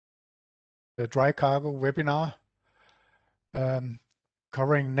dry cargo webinar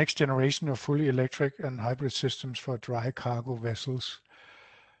covering next generation of fully electric and hybrid systems for dry cargo vessels.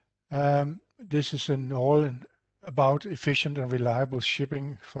 This is all about efficient and reliable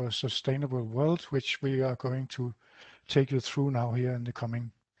shipping for a sustainable world, which we are going to take you through now here in the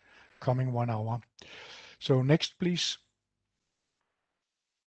coming 1 hour. So next, please.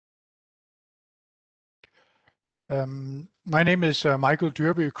 My name is Michael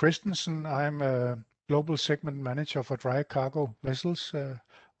Dyrby Christensen. I'm a Global Segment Manager for Dry Cargo Vessels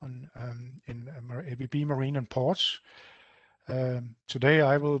in ABB Marine and Ports. Today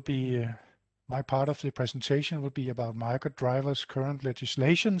I will be, my part of the presentation will be about market drivers, current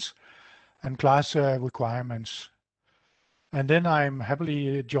legislations, and class requirements. And then I'm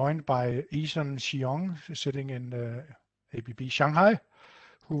happily joined by Isan Xiong, sitting in ABB Shanghai,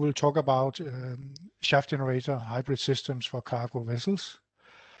 who will talk about shaft generator hybrid systems for cargo vessels.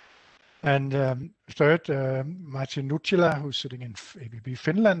 And third, Martin Nuttila, who's sitting in ABB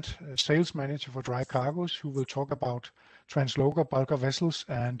Finland, sales manager for dry cargos, who will talk about Transloader bulker vessels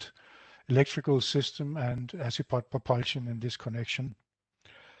and electrical system and Azipod propulsion in this connection.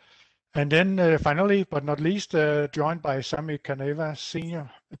 And then finally, but not least, joined by Samit Kaneva, Senior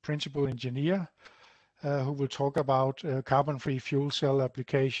Principal Engineer, who will talk about carbon-free fuel cell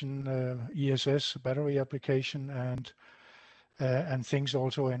application, ESS battery application, and things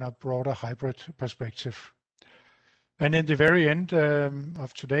also in a broader hybrid perspective. And in the very end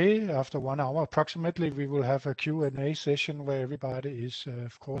of today, after 1 hour approximately, we will have a Q&A session where everybody is,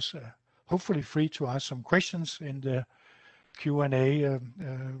 of course, hopefully free to ask some questions in the Q&A,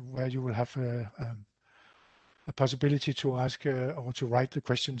 where you will have a possibility to ask or to write the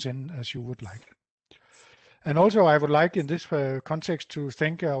questions in as you would like. And also, I would like in this context to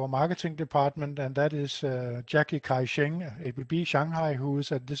thank our marketing department, and that is Jackie Kai Sheng, ABB Shanghai, who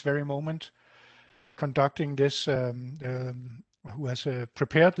is at this very moment conducting this, who has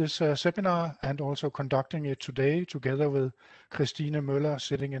prepared this seminar and also conducting it today together with Christine Møller,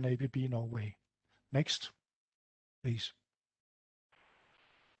 sitting in ABB Norway. Next, please.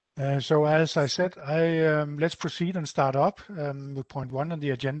 So as I said, let's proceed and start up with point 1 on the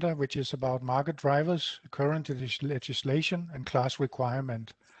agenda, which is about market drivers, current legislation, and class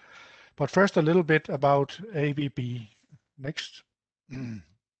requirement. But first, a little bit about ABB. Next.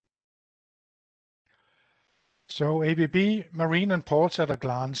 So ABB Marine and Ports at a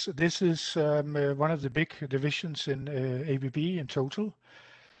glance. This is one of the big divisions in ABB in total.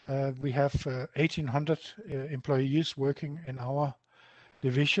 We have 1,800 employees working in our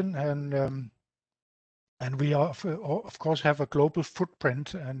division, and we are, of course, have a global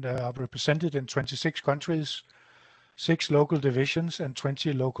footprint and are represented in 26 countries, 6 local divisions, and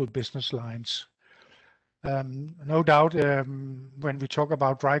 20 local business lines. No doubt, when we talk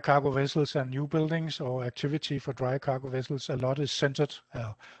about dry cargo vessels and new buildings or activity for dry cargo vessels, a lot is centered,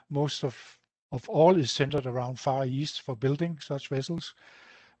 most of all is centered around Far East for building such vessels,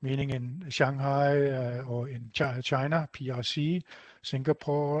 meaning in Shanghai or in China, PRC,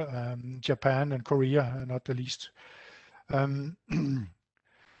 Singapore, Japan, and Korea, not the least.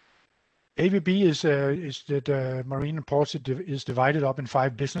 ABB is the Marine and Ports is divided up in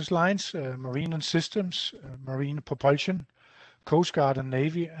 5 business lines: Marine and Systems, Marine Propulsion, Coast Guard and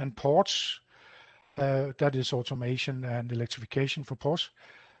Navy, and Ports. That is automation and electrification for ports.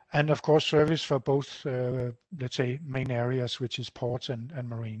 And of course, service for both, let's say, main areas, which is ports and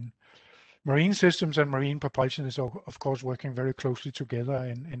marine. Marine systems and marine propulsion is, of course, working very closely together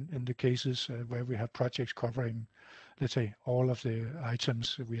in the cases where we have projects covering, let's say, all of the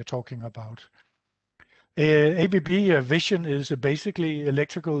items we are talking about. ABB vision is basically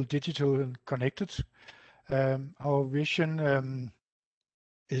electrical, digital, and connected. Our vision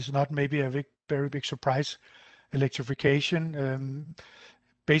is not maybe a very big surprise. Electrification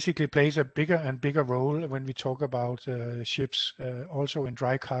basically plays a bigger and bigger role when we talk about ships, also in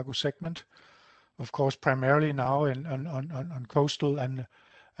dry cargo segment. Of course, primarily now on coastal and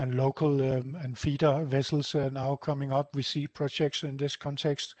local and feeder vessels now coming up. We see projects in this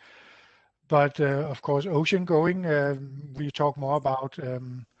context. But of course, ocean going, we talk more about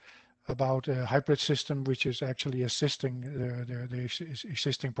a hybrid system, which is actually assisting the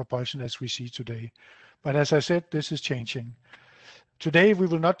existing propulsion as we see today. But as I said, this is changing. Today, we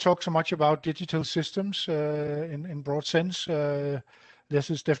will not talk so much about digital systems in broad sense. This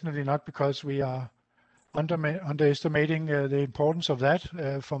is definitely not because we are underestimating the importance of that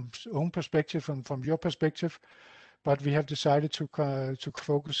from own perspective and from your perspective. But we have decided to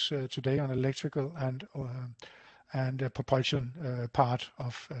focus today on electrical and propulsion part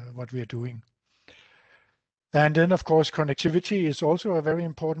of what we are doing. And then, of course, connectivity is also a very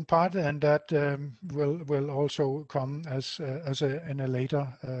important part, and that will also come as in a later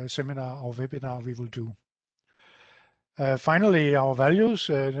seminar or webinar we will do. Finally, our values,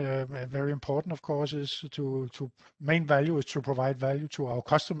 very important, of course, is main value is to provide value to our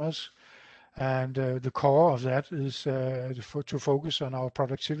customers, and the core of that is to focus on our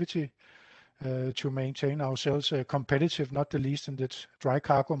productivity, to maintain ourselves competitive, not the least in the dry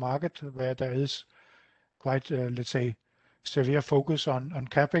cargo market, where there is quite, let's say, severe focus on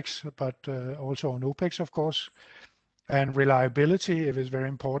capex, but also on opex, of course. And reliability, it is very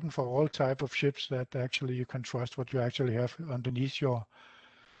important for all type of ships that actually you can trust what you actually have underneath your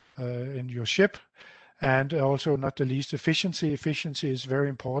in your ship. And also, not the least, efficiency. Efficiency is very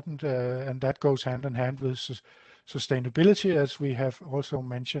important, and that goes hand in hand with sustainability, as we have also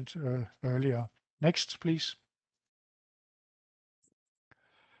mentioned earlier. Next, please.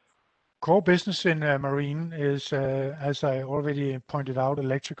 Core business in marine is, as I already pointed out,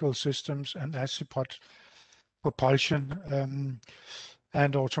 electrical systems and azipod propulsion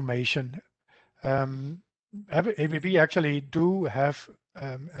and automation. ABB actually do have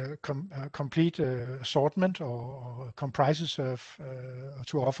a complete assortment or comprises of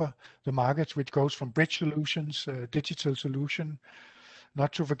to offer the markets, which goes from bridge solutions, digital solution.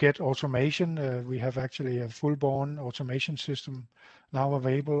 Not to forget automation. We have actually a full-born automation system now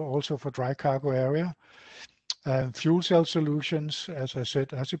available also for dry cargo area. Fuel cell solutions, as I said,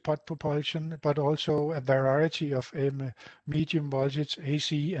 azipod propulsion, but also a variety of medium voltage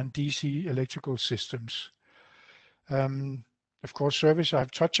AC and DC electrical systems. Of course, service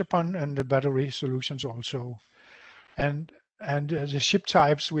I've touched upon, and the battery solutions also. And the ship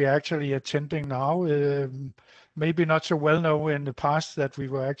types we are actually attending now, maybe not so well known in the past that we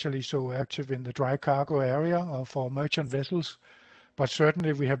were actually so active in the dry cargo area for merchant vessels, but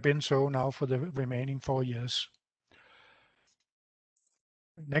certainly we have been so now for the remaining 4 years.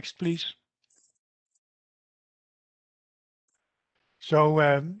 Next, please.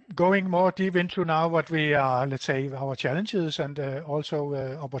 So going more deep into now what we are, let's say, our challenges and also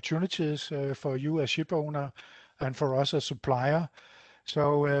opportunities for you as ship owner and for us as supplier.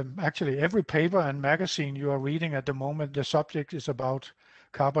 So actually every paper and magazine you are reading at the moment, the subject is about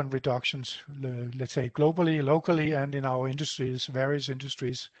carbon reductions, let's say globally, locally, and in our industries, various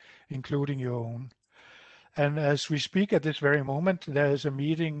industries, including your own. And as we speak at this very moment, there is a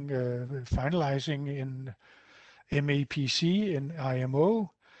meeting finalizing in MEPC in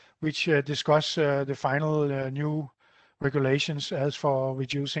IMO, which discuss the final new regulations as for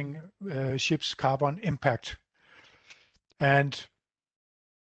reducing ships' carbon impact. And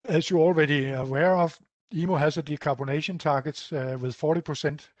as you're already aware of, IMO has a decarbonation targets with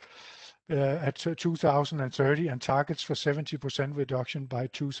 40% at 2030 and targets for 70% reduction by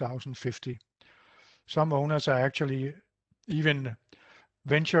 2050. Some owners are actually even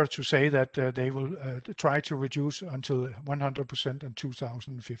venture to say that they will try to reduce until 100% in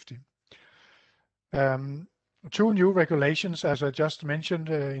 2050. Two new regulations, as I just mentioned,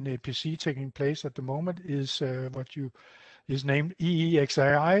 in APC taking place at the moment is is named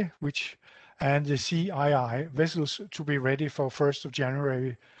EEXI, which and the CII vessels to be ready for 1st of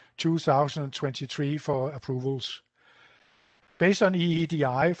January 2023 for approvals. Based on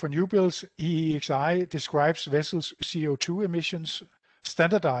EEDI for new builds, EEXI describes vessels' CO2 emissions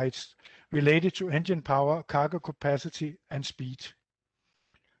standardized related to engine power, cargo capacity, and speed.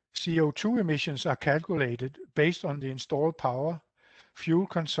 CO2 emissions are calculated based on the installed power, fuel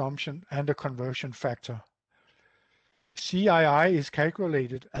consumption, and the conversion factor. CII is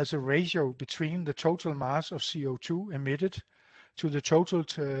calculated as a ratio between the total mass of CO2 emitted to the total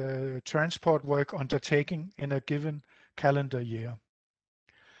transport work undertaking in a given calendar year.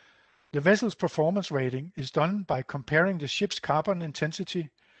 The vessel's performance rating is done by comparing the ship's carbon intensity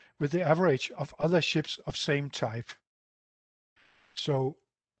with the average of other ships of same type. So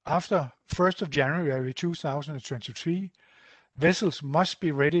after 1st of January 2023, vessels must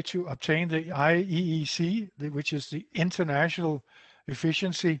be ready to obtain the IEEC, which is the International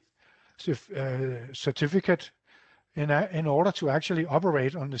Efficiency Certificate, in order to actually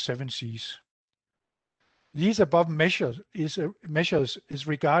operate on the 7 seas. These above measures is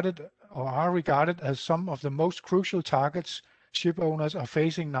regarded or are regarded as some of the most crucial targets ship owners are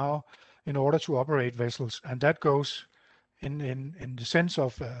facing now in order to operate vessels, and that goes in the sense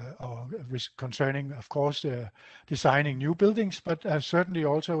of concerning, of course, designing new buildings, but certainly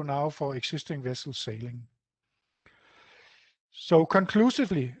also now for existing vessels sailing. So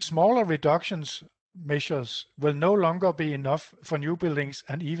conclusively, smaller reductions measures will no longer be enough for new buildings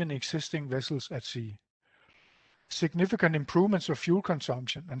and even existing vessels at sea. Significant improvements of fuel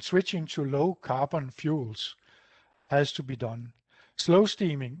consumption and switching to low carbon fuels has to be done. Slow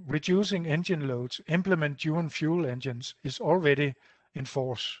steaming, reducing engine loads, implement dual fuel engines is already in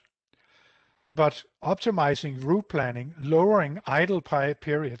force. But optimizing route planning, lowering idle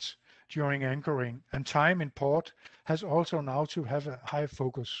periods during anchoring, and time in port has also now to have a high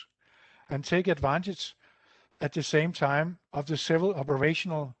focus and take advantage at the same time of the several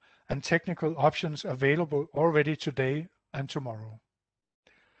operational and technical options available already today and tomorrow.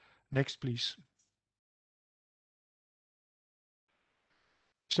 Next, please.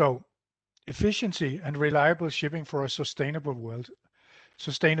 So, efficiency and reliable shipping for a sustainable world.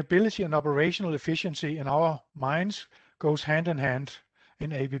 Sustainability and operational efficiency in our minds goes hand in hand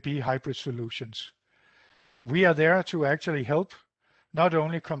in ABB hybrid solutions. We are there to actually help not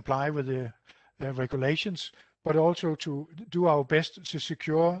only comply with the regulations, but also to do our best to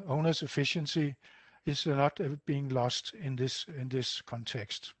secure owners' efficiency is not being lost in this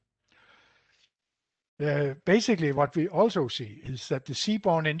context. Basically, what we also see is that the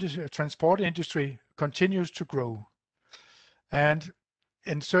seaborne transport industry continues to grow. And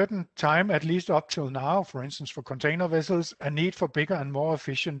in certain time, at least up till now, for instance, for container vessels, a need for bigger and more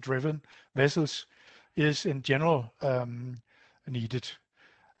efficient driven vessels is in general needed.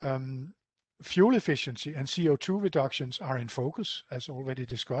 Fuel efficiency and CO2 reductions are in focus, as already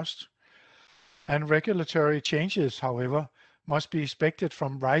discussed. And regulatory changes, however, must be expected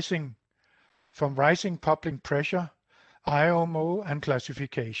from rising public pressure, IMO and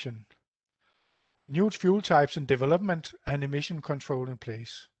classification. New fuel types in development and emission control in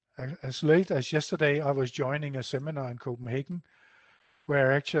place. As late as yesterday, I was joining a seminar in Copenhagen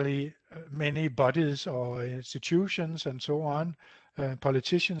where actually many bodies or institutions and so on,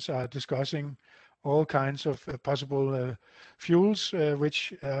 politicians are discussing all kinds of possible fuels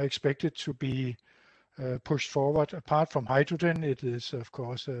which are expected to be pushed forward. Apart from hydrogen, it is of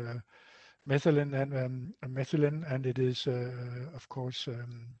course methylene and it is of course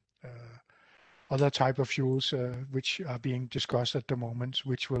other type of fuels which are being discussed at the moment,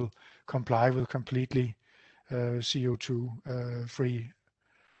 which will comply with completely CO2 free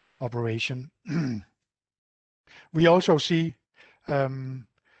operation. We also see what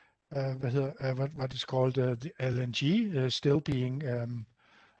is called the LNG still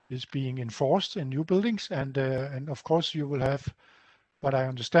being enforced in new buildings, and of course you will have, what I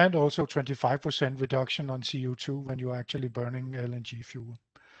understand, also 25% reduction on CO2 when you're actually burning LNG fuel.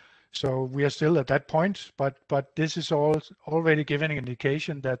 So we are still at that point, but this is already giving an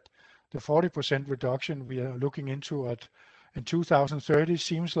indication that the 40% reduction we are looking into in 2030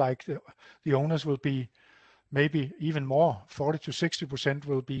 seems like the owners will be maybe even more. 40 to 60%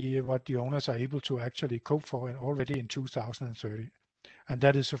 will be what the owners are able to actually cope for already in 2030, and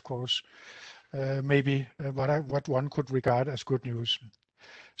that is of course maybe what one could regard as good news,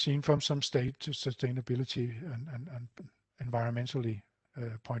 seen from some state to sustainability and environmentally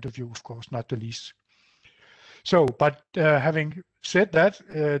point of view, of course, not the least. So, but having said that,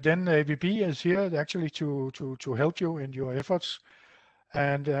 then ABB is here actually to help you in your efforts,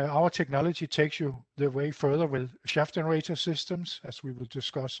 and our technology takes you the way further with shaft generator systems, as we will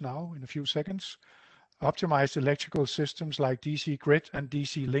discuss now in a few seconds. Optimized electrical systems like DC grid and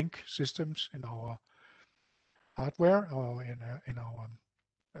DC link systems in our hardware or in our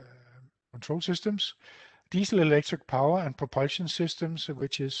control systems. Diesel electric power and propulsion systems,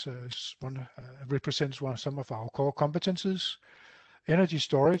 which is represents some of our core competences. Energy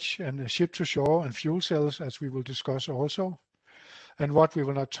storage and ship to shore and fuel cells, as we will discuss also. And what we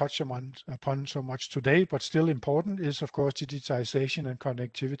will not touch upon so much today, but still important, is of course digitization and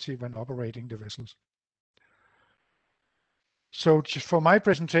connectivity when operating the vessels. So for my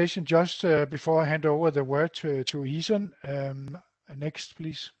presentation, just before I hand over the word to Ethan, next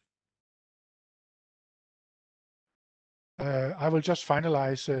please. I will just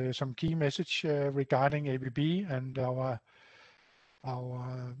finalize some key message regarding ABB and our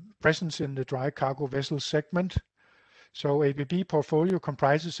presence in the dry cargo vessel segment. So ABB portfolio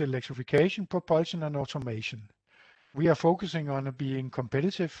comprises electrification, propulsion, and automation. We are focusing on being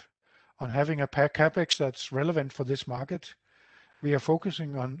competitive, on having a capex that's relevant for this market. We are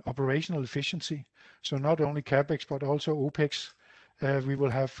focusing on operational efficiency, so not only capex but also OPEX. We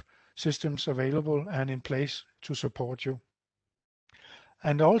will have systems available and in place to support you.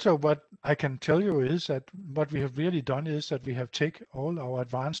 And also what I can tell you is that what we have really done is that we have taken all our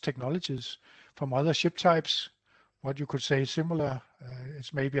advanced technologies from other ship types, what you could say similar,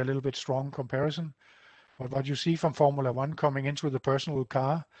 it's maybe a little bit strong comparison, but what you see from Formula One coming into the personal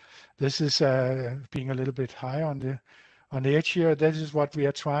car, this is being a little bit high on the edge here. This is what we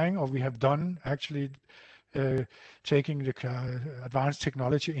are trying, or we have done actually, taking the advanced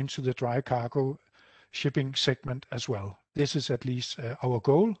technology into the dry cargo shipping segment as well. This is at least our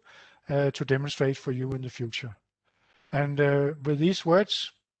goal to demonstrate for you in the future. And with these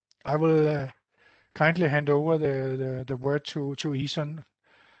words, I will kindly hand over the word to Ethan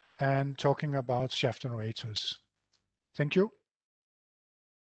and talking about shaft generators. Thank you.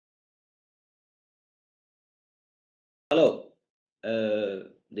 Hello,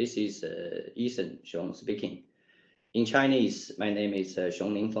 this is Ethan Xiong speaking. In Chinese, my name is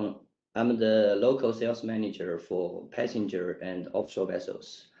Xiong Ningfeng. I'm the local sales manager for passenger and offshore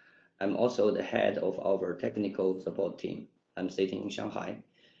vessels. I'm also the head of our technical support team. I'm sitting in Shanghai,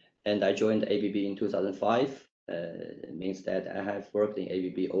 and I joined ABB in 2005. It means that I have worked in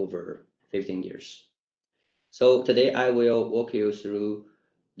ABB over 15 years. So today I will walk you through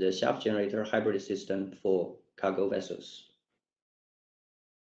the shaft generator hybrid system for cargo vessels.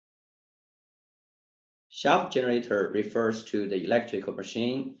 Shaft generator refers to the electrical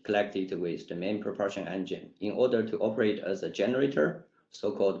machine connected with the main propulsion engine in order to operate as a generator,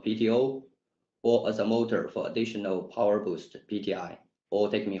 so-called PTO, or as a motor for additional power boost, PTI, or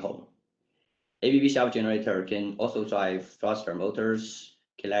take me home. ABB shaft generator can also drive thruster motors,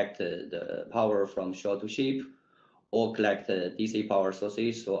 collect the power from shore to ship, or collect DC power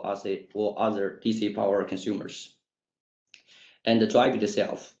sources or other DC power consumers. And the drive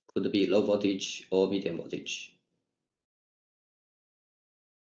itself could be low voltage or medium voltage.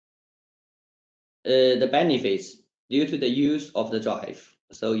 The benefits due to the use of the drive,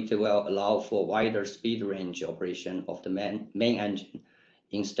 so it will allow for wider speed range operation of the main engine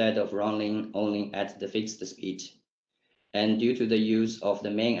instead of running only at the fixed speed. And due to the use of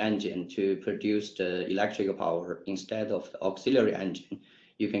the main engine to produce the electrical power instead of the auxiliary engine,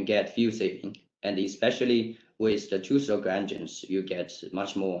 you can get fuel saving. And especially with the two-stroke engines, you get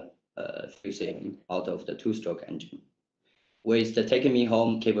much more fuel saving out of the two-stroke engine. With the Take Me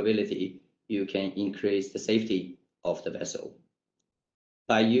Home capability, you can increase the safety of the vessel.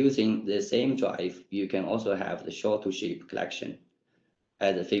 By using the same drive, you can also have the shore-to-ship collection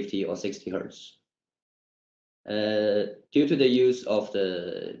at 50 or 60 hertz. Due to the use of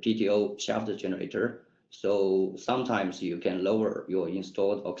the PTO shaft generator, so sometimes you can lower your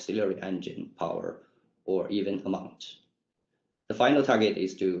installed auxiliary engine power or even amount. The final target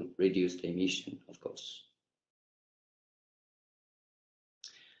is to reduce the emission, of course.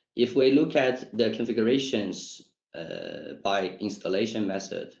 If we look at the configurations by installation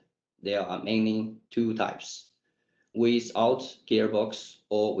method, there are mainly two types, without gearbox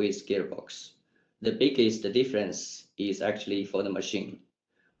or with gearbox. The biggest difference is actually for the machine.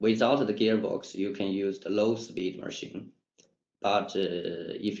 Without the gearbox, you can use the low speed machine. But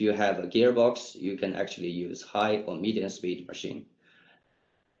if you have a gearbox, you can actually use high or medium speed machine.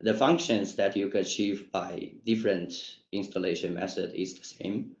 The functions that you can achieve by different installation method is the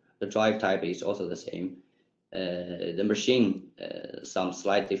same. The drive type is also the same. The machine, some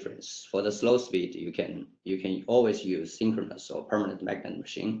slight difference. For the slow speed, you can always use synchronous or permanent magnet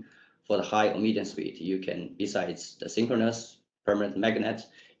machine. For the high or medium speed, you can, besides the synchronous permanent magnet,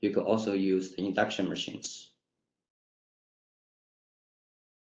 you can also use the induction machines.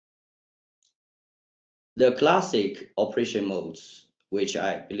 The classic operation modes, which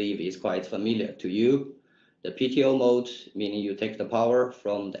I believe is quite familiar to you. The PTO mode, meaning you take the power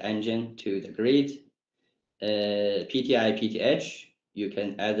from the engine to the grid. PTI, PTH, you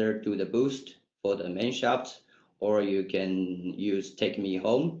can either do the boost for the main shaft, or you can use take me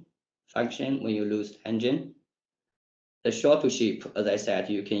home function when you lose the engine. The shore to ship, as I said,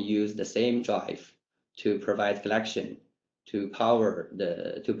 you can use the same drive to provide collection to power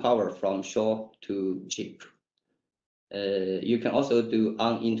from shore to ship. You can also do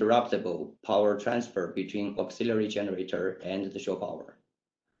uninterruptible power transfer between auxiliary generator and the shore power.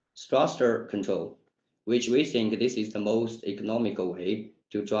 Thruster control, which we think this is the most economical way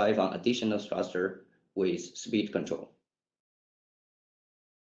to drive an additional thruster with speed control.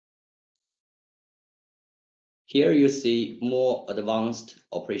 Here you see more advanced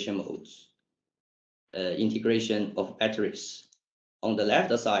operation modes, integration of batteries. On the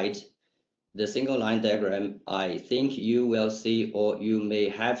left side, the single line diagram, I think you will see or you may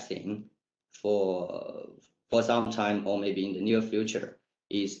have seen for some time or maybe in the near future,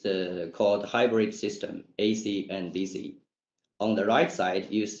 is the called hybrid system, AC and DC. On the right side,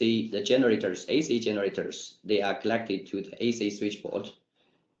 you see the generators, AC generators, they are connected to the AC switchboard.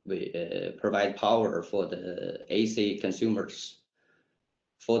 We provide power for the AC consumers.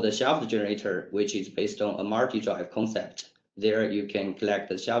 For the shaft generator, which is based on a multi-drive concept, there you can connect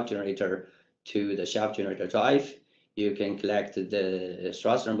the shaft generator to the shaft generator drive. You can connect the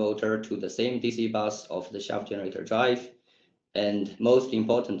thruster motor to the same DC bus of the shaft generator drive. And most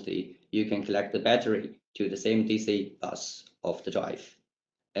importantly, you can connect the battery to the same DC bus of the drive.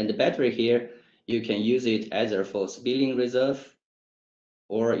 And the battery here, you can use it either for spilling reserve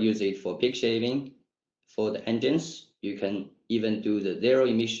or use it for peak shaving. For the engines, you can even do the zero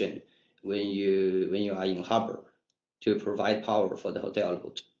emission when you are in harbor to provide power for the hotel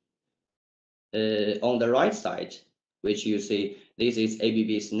load. On the right side, which you see, this is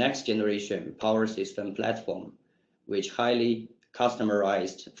ABB's next generation power system platform, which highly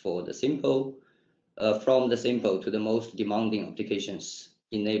customized for the simple, from the simple to the most demanding applications,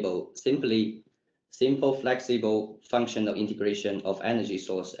 enable simple, flexible, functional integration of energy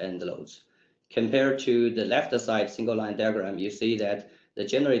source and loads. Compared to the left side single line diagram, you see that the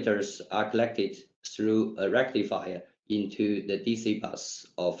generators are collected through a rectifier into the DC bus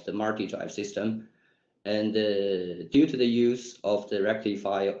of the multi-drive system. And due to the use of the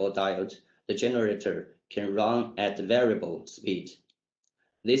rectifier or diode, the generator can run at variable speed.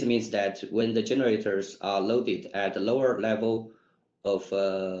 This means that when the generators are loaded at a lower level of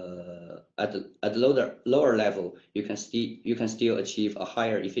lower level, you can still achieve a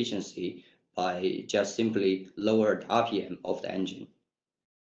higher efficiency by just simply lower the RPM of the engine.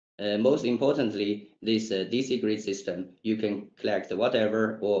 Most importantly, this DC grid system, you can collect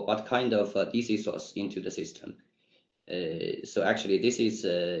whatever or what kind of DC source into the system. So actually, this is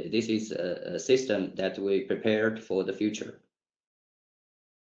a system that we prepared for the future.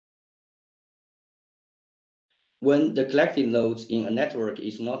 When the collected loads in a network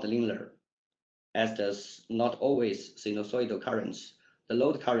is not linear, as does not always sinusoidal currents, the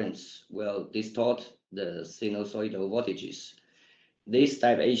load currents will distort the sinusoidal voltages. This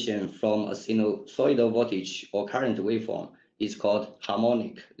deviation from a sinusoidal voltage or current waveform is called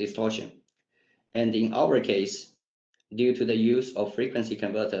harmonic distortion. And in our case, due to the use of frequency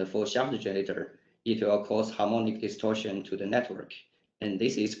converter for shaft generator, it will cause harmonic distortion to the network. And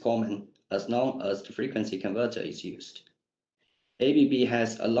this is common as long as the frequency converter is used. ABB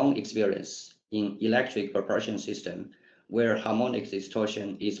has a long experience in electric propulsion system where harmonic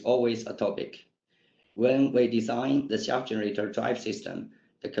distortion is always a topic. When we design the shaft generator drive system,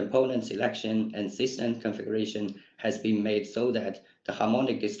 the component selection and system configuration has been made so that the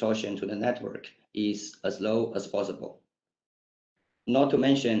harmonic distortion to the network is as low as possible. Not to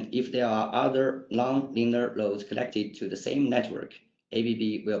mention, if there are other non-linear loads connected to the same network,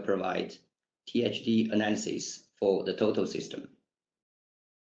 ABB will provide THD analysis for the total system.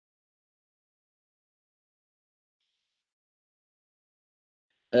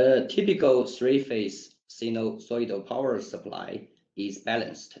 A typical three-phase sinusoidal power supply is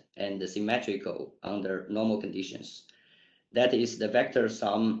balanced and symmetrical under normal conditions. That is, the vector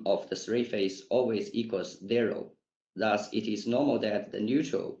sum of the three-phase always equals 0. Thus, it is normal that the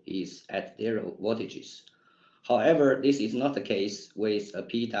neutral is at 0 voltages. However, this is not the case with a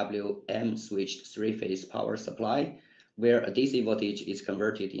PWM switched three-phase power supply, where a DC voltage is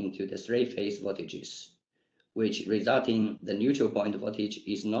converted into the three-phase voltages, which resulting the neutral point voltage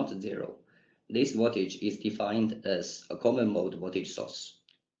is not 0. This voltage is defined as a common mode voltage source.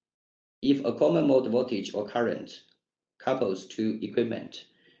 If a common mode voltage or current couples to equipment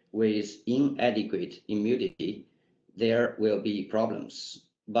with inadequate immunity, there will be problems.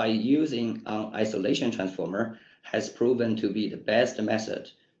 By using an isolation transformer has proven to be the best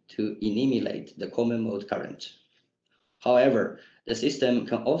method to eliminate the common mode current. However, the system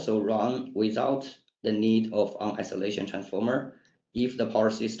can also run without the need of an isolation transformer if the power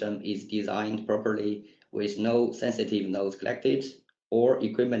system is designed properly with no sensitive nodes collected or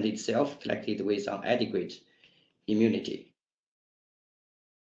equipment itself collected with an adequate immunity.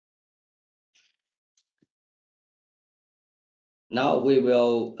 Now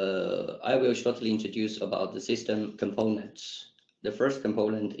I will shortly introduce about the system components. The first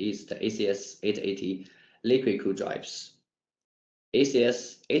component is the ACS 880 liquid cooled drives.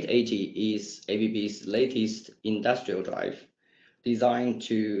 ACS 880 is ABB's latest industrial drive, designed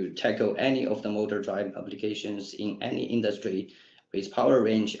to tackle any of the motor drive applications in any industry with power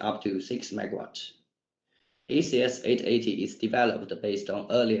range up to 6 megawatts. ACS 880 is developed based on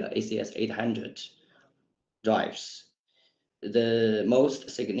earlier ACS 800 drives. The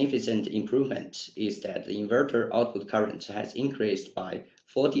most significant improvement is that the inverter output current has increased by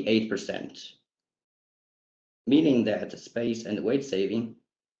 48%. Meaning that space and weight saving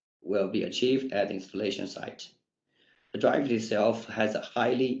will be achieved at the installation site. The drive itself has a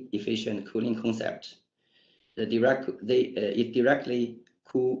highly efficient cooling concept. It directly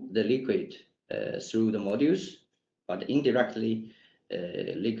cools the liquid through the modules, but indirectly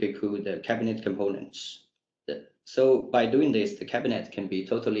liquid cool the cabinet components. So by doing this, the cabinet can be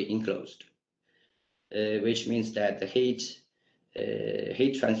totally enclosed, which means that the heat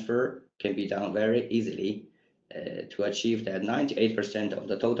heat transfer can be done very easily to achieve that 98% of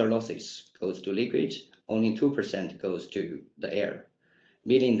the total losses goes to liquid, only 2% goes to the air,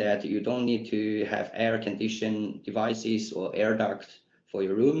 meaning that you don't need to have air conditioned devices or air duct for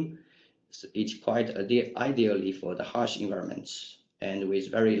your room. So it's quite ideally for the harsh environments and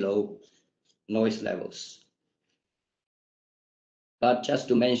with very low noise levels. But just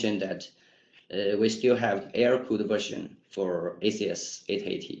to mention that we still have air-cooled version for ACS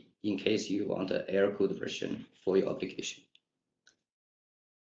 880 in case you want an air-cooled version for your application.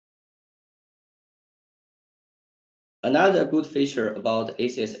 Another good feature about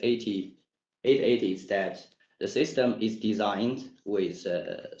ACS 880 is that the system is designed with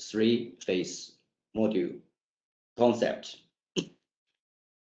a three-phase module concept.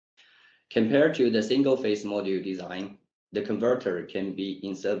 Compared to the single-phase module design, the converter can be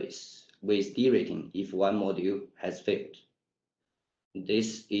in service with derating if one module has failed.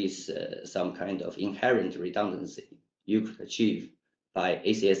 This is some kind of inherent redundancy you could achieve by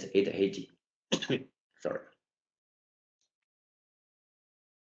ACS 880. Sorry.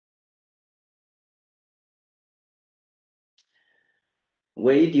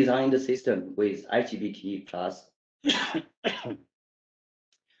 We designed the system with IGBT plus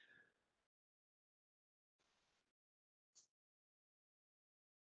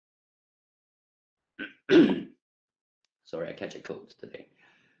sorry, I catch a cold today.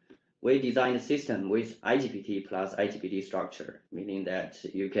 We designed a system with IGBT plus IGBT structure, meaning that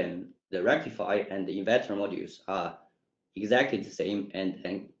the rectifier and the inverter modules are exactly the same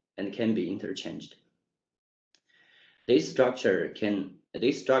and can be interchanged. This structure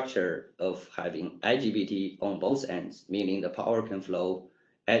of having IGBT on both ends, meaning the power can flow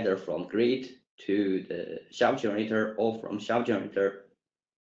either from grid to the shaft generator or from shaft generator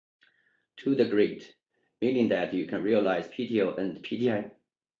to the grid, meaning that you can realize PTO and PTI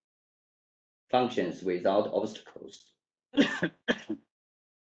functions without obstacles.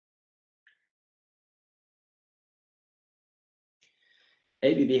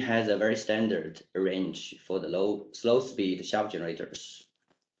 ABB has a very standard range for the slow speed shaft generators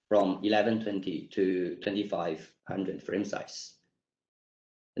from 1120 to 2500 frame size.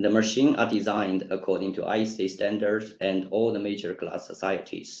 And the machines are designed according to IEC standards and all the major class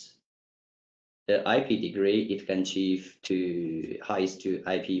societies. The IP degree it can achieve to highest to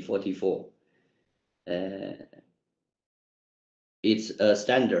IP44. It's a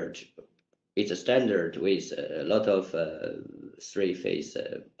standard. It's a standard with a lot of three-phase,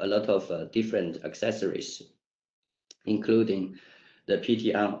 a lot of different accessories, including the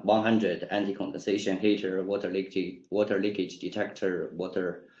PT100 anti-condensation heater, water leakage detector,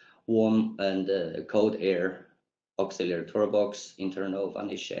 water warm and cold air auxiliary toolbox, internal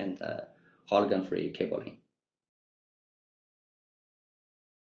varnish, and hologen-free cabling.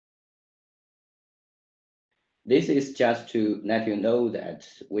 This is just to let you know that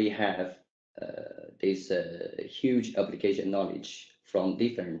we have this huge application knowledge from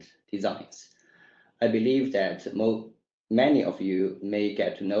different designs. I believe that many of you may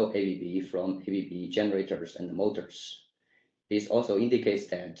get to know ABB from ABB generators and motors. This also indicates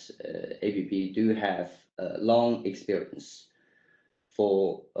that ABB do have a long experience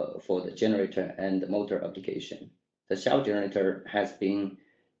for the generator and the motor application. The shaft generator has been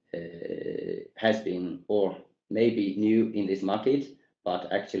or maybe new in this market,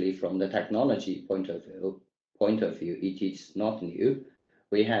 but actually from the technology point of view, it is not new.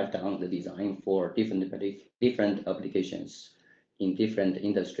 We have done the design for different applications in different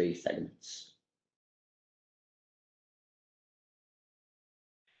industry segments.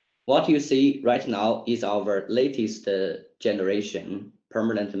 What you see right now is our latest generation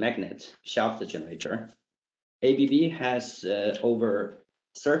permanent magnet shaft generator. ABB has over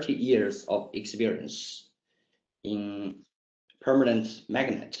 30 years of experience in permanent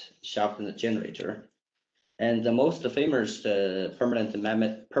magnet shaft generator. And the most famous permanent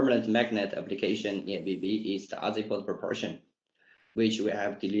magnet application in ABB is the azipod propulsion, which we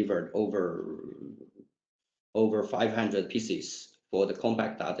have delivered over 500 pieces for the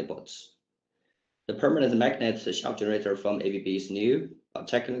compact azipods. The permanent magnet shaft generator from ABB is new, but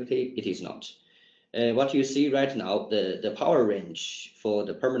technically it is not. What you see right now, the power range for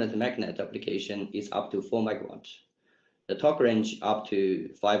the permanent magnet application is up to 4 megawatt. The torque range up to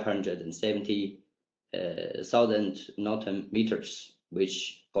 570,000 Newton meters,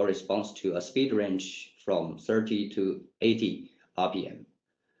 which corresponds to a speed range from 30 to 80 RPM.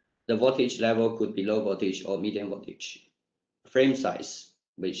 The voltage level could be low voltage or medium voltage. Frame size,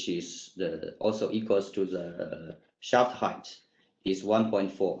 which is also equals to the shaft height, is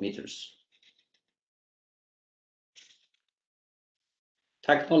 1.4 meters.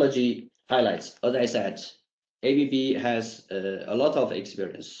 Technology highlights. As I said, ABB has a lot of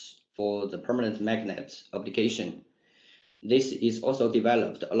experience for the permanent magnet application. This is also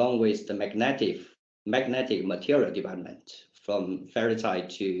developed along with the magnetic material development from ferrite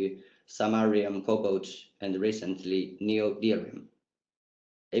to samarium, cobalt, and recently neodymium.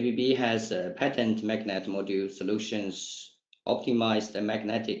 ABB has patent magnet module solutions, optimized the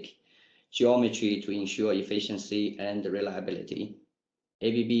magnetic geometry to ensure efficiency and reliability.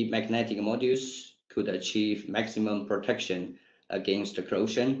 ABB magnetic modules could achieve maximum protection against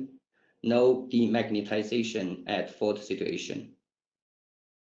corrosion, no demagnetization at fault situation.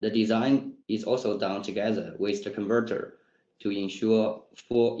 The design is also done together with the converter to ensure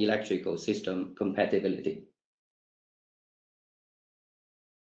full electrical system compatibility.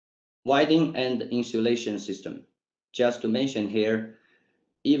 Winding and insulation system. Just to mention here,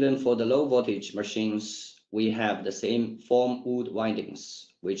 even for the low voltage machines, we have the same foam wood windings,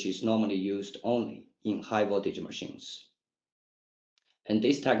 which is normally used only in high voltage machines. And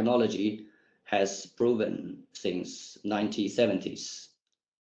this technology has proven since 1970s.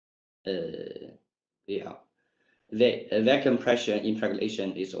 The vacuum pressure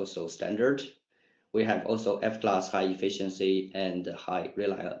impregnation is also standard. We have also F-class high efficiency and high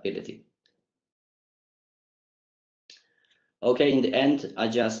reliability. Okay, in the end, I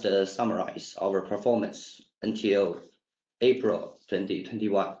just summarize our performance until April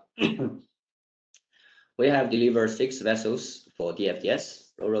 2021. We have delivered 6 vessels for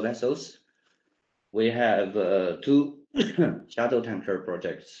DFDS, Ro-Ro vessels. We have 2 shuttle tanker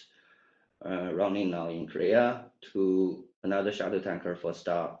projects running now in Korea, to another shuttle tanker for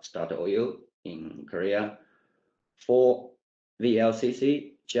Start Oil in Korea, 4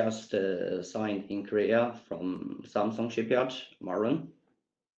 VLCC just signed in Korea from Samsung Shipyard, Maran,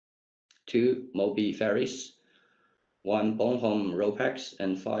 2 Moby ferries, 1 Bornholm RoPax,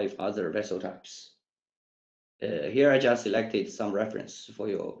 and 5 other vessel types. Here I just selected some reference for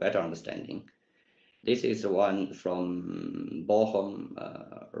your better understanding. This is the one from Bornholm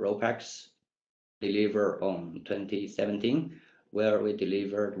RoPax, delivered on 2017, where we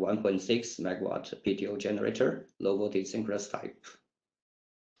delivered 1.6 megawatt PTO generator, low voltage synchronous type.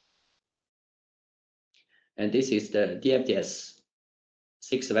 And this is the DFDS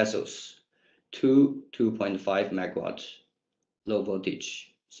 6 vessels, 2 2.5 megawatt low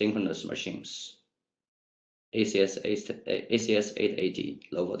voltage synchronous machines, ACS 880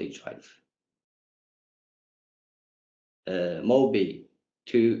 low voltage drive. Moby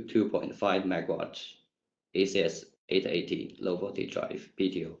 2.5 megawatt ACS 880 low voltage drive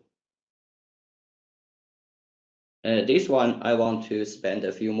PTO. This one I want to spend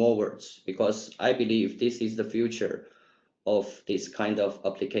a few more words because I believe this is the future of this kind of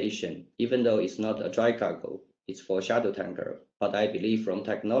application. Even though it's not a dry cargo, it's for shuttle tanker. But I believe from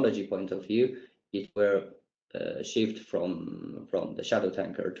technology point of view, it will shift from the shuttle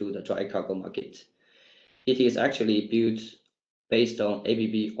tanker to the dry cargo market. It is actually built based on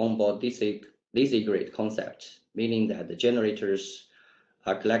ABB onboard DC grid concept, meaning that the generators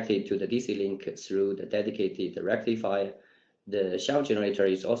are connected to the DC link through the dedicated rectifier. The shaft generator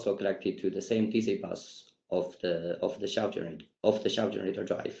is also connected to the same DC bus of the shaft generator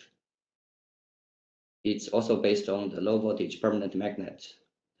drive. It's also based on the low voltage permanent magnet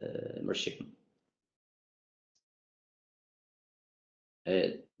machine.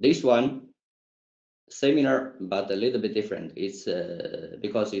 This one similar but a little bit different. It's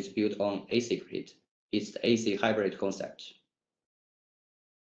because it's built on AC grid. It's the AC hybrid concept.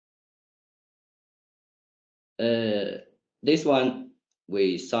 This one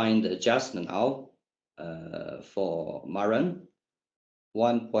we signed just now for Maran,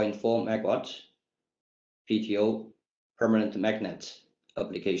 1.4 megawatt PTO permanent magnet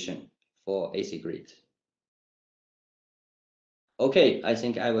application for AC grid. Okay, I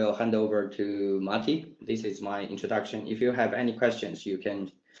think I will hand over to Matti. This is my introduction. If you have any questions, you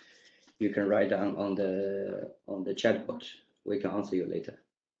can write down on the chat box. We can answer you later.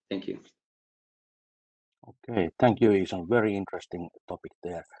 Thank you. Okay, thank you, Isan. Very interesting topic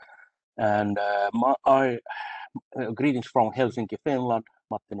there. And greetings from Helsinki, Finland.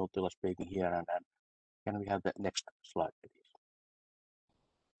 Matti Nuttila speaking here. And can we have the next slide, please?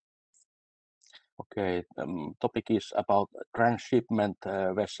 Okay, topic is about transshipment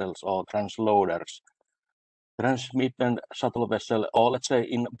vessels or transloaders. Transshipment shuttle vessel, or let's say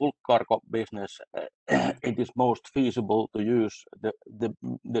in bulk cargo business, it is most feasible to use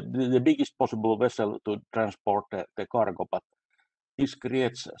the biggest possible vessel to transport the cargo, but this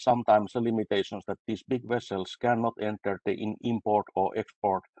creates sometimes limitations that these big vessels cannot enter the import or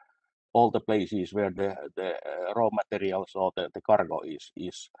export all the places where the raw materials or the cargo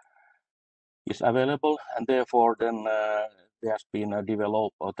is available, and therefore then there has been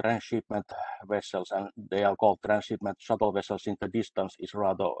developed transshipment vessels, and they are called transshipment shuttle vessels since the distance is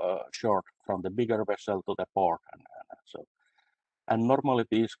rather short from the bigger vessel to the port, and normally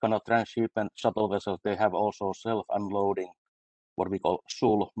these kind of transshipment shuttle vessels, they have also self-unloading, what we call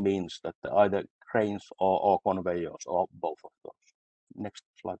SUL, means that either cranes or conveyors or both of those. Next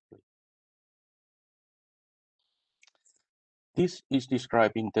slide, please. This is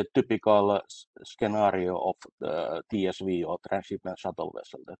describing the typical scenario of the TSV or transshipment shuttle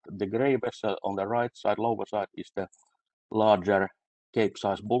vessel. The gray vessel on the right side, lower side, is the larger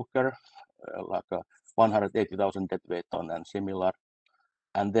Cape-size bulker, like a 180,000 deadweight ton and similar.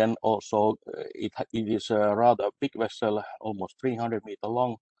 And then also it is a rather big vessel, almost 300-meter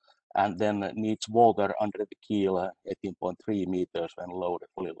long, and then needs water under the keel, 18.3 meters when loaded,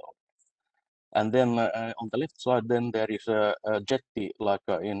 fully loaded. And then on the left side, then there is a jetty, like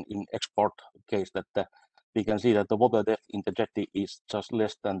in export case, that we can see that the water depth in the jetty is just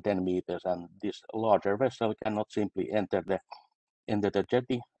less than 10 meters, and this larger vessel cannot simply enter the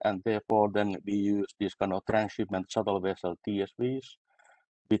jetty, and therefore then we use this kind of transshipment shuttle vessel TSVs,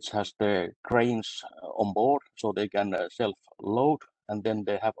 which has the cranes on board, so they can self-load, and then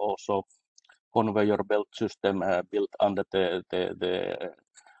they have also conveyor belt system built under the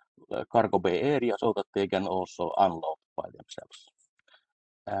cargo bay area, so that they can also unload by themselves.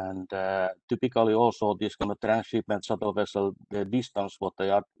 And typically also this kind of transshipment shuttle vessel, the distance what they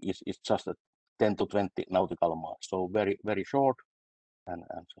are is just 10 to 20 nautical miles, so very, very short. And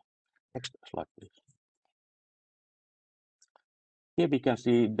so. Next slide, please. Here we can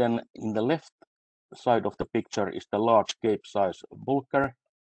see then in the left side of the picture is the large Cape-size bulker,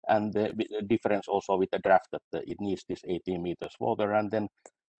 and the difference also with the draft that it needs this 18 meters water, and then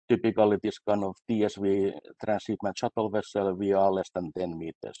typically this kind of TSV transshipment shuttle vessel, we are less than 10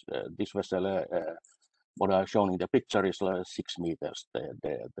 meters. This vessel, what I've shown in the picture, is 6 meters,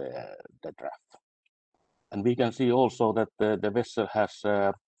 the draft. And we can see also that the vessel has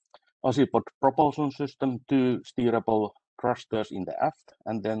Azipod propulsion system, 2 steerable thrusters in the aft,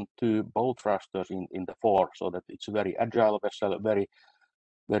 and then 2 bow thrusters in the fore, so that it's a very agile vessel, very,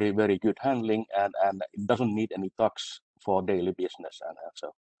 very good handling, and it doesn't need any tugs for daily business, and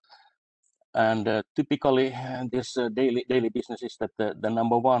so. And typically this daily business is that the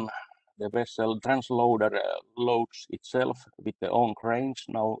number one, the vessel Transloader loads itself with their own cranes,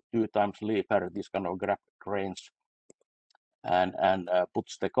 now 2 times Liebherr, this kind of grab cranes, and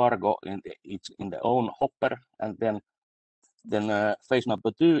puts the cargo in the own hopper, and then phase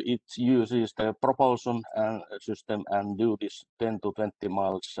number 2, it uses the propulsion system and do this 10 to 20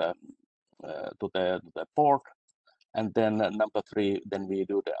 miles to the port, and then number 3, then we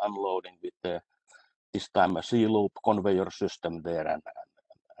do the unloading with this time a C-loop conveyor system there, and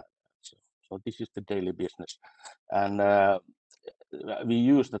so this is the daily business. And we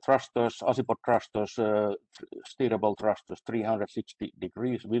use the thrusters, Azipod thrusters, steerable thrusters, 360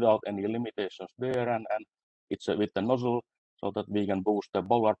 degrees without any limitations there, and it's with the nozzle, so that we can boost the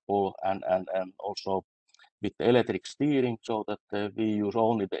bollard pull, and also with the electric steering, so that we use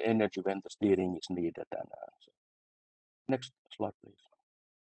only the energy when the steering is needed. And so. Next slide, please.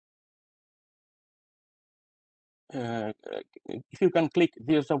 If you can click,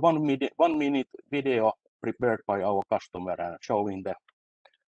 there's a 1 minute video prepared by our customer and showing the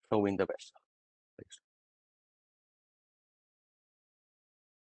vessel, please.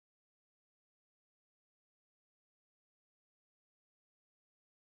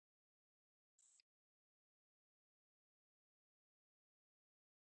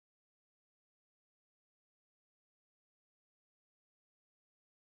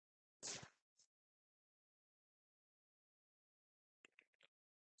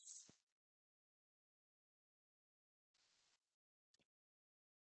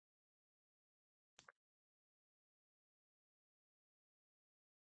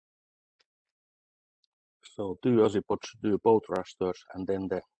 So 2 Azipods, 2 bow thrusters, and then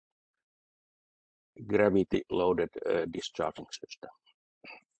the gravity loaded discharging system.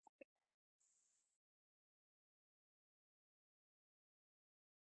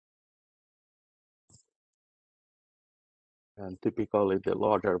 And typically the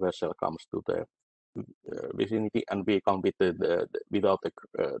larger vessel comes to the vicinity, and we come with without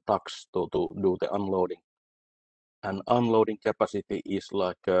the tugs to do the unloading. And unloading capacity is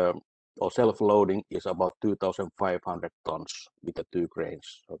like, or self-loading is about 2,500 tons with the 2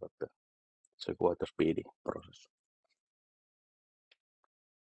 cranes, so that it's quite a speedy process.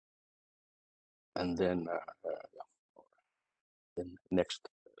 And then next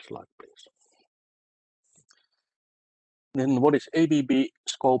slide, please. Then what is ABB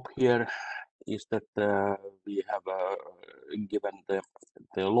scope here is that we have given the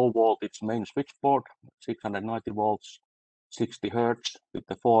low voltage main switchboard, 690 volts, 60 hertz with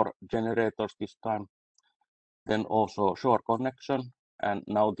the 4 generators this time. Then also shore connection, and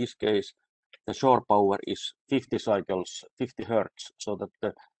now this case the shore power is 50 cycles, 50 hertz, so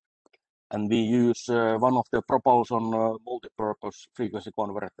that and we use one of the propulsion multi-purpose frequency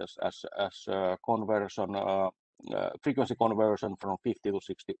converters as conversion frequency conversion from 50 to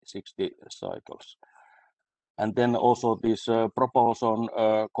 60 cycles. And then also these propulsion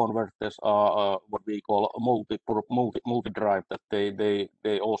converters are what we call multi-drive, that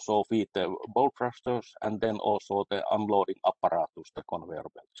they also feed the bolt thrusters and then also the unloading apparatus, the conveyor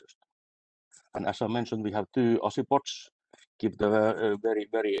belt system. And as I mentioned, we have 2 ossipods, give the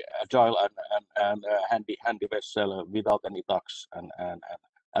very agile and handy vessel without any tucks,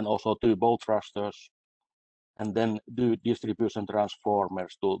 and also 2 bolt thrusters, and then 2 distribution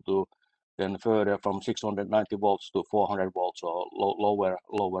transformers to then further from 690 volts to 400 volts or lower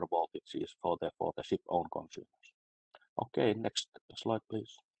voltages for the ship own consumers. Okay, next slide,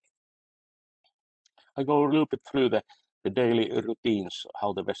 please. I go a little bit through the daily routines,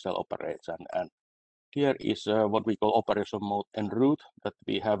 how the vessel operates, and here is what we call operation mode en route, that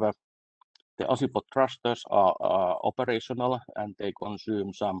we have the ossipod thrusters are operational, and they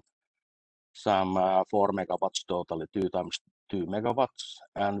consume some 4 megawatts totally, 2 times 2 megawatts,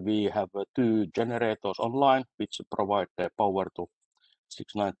 and we have 2 generators online which provide the power to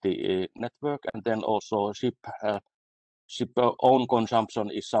 690 network, and then also ship own consumption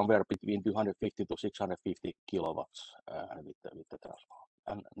is somewhere between 250 to 650 kilowatts with the transport.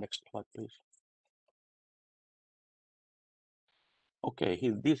 And next slide, please. Okay,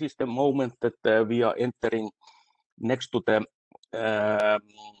 this is the moment that we are entering next to the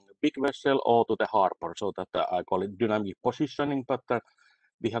big vessel or to the harbor, so that I call it dynamic positioning, but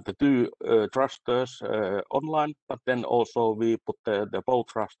we have the 2 thrusters online, but then also we put the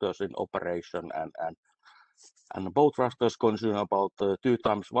both thrusters in operation, and both thrusters consume about 2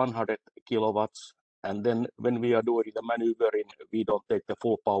 times 100 kilowatts, and then when we are doing the maneuvering, we don't take the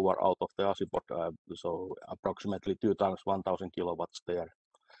full power out of the ossipod, so approximately 2 times 1000 kilowatts there,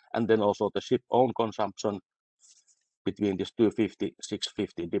 and then also the ship own consumption between this 250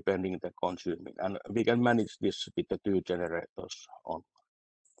 650 depending the consuming, and we can manage this with the 2 generators on.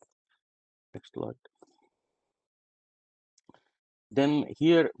 Next slide. Then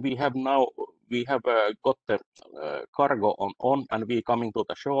here we have got the cargo on, and we coming to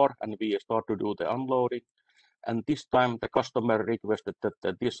the shore, and we start to do the unloading, and this time the customer requested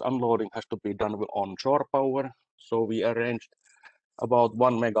that this unloading has to be done on shore power, so we arranged about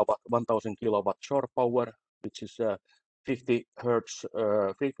 1 megawatt 1000 kilowatt shore power, which is 50 hertz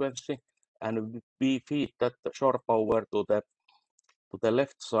frequency, and we feed that shore power to the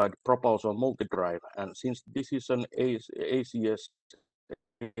left side propulsion multi-drive, and since this is an ACS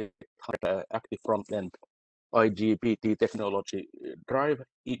active front end IGBT technology drive,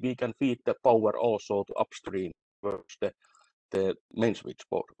 we can feed the power also to upstream versus the main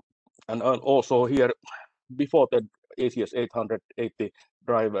switchboard, and also here before the ACS 880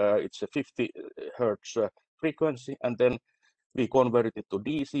 drive, it's a 50 hertz frequency, and then we convert it to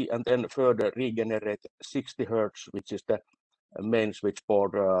DC and then further regenerate 60 hertz, which is the main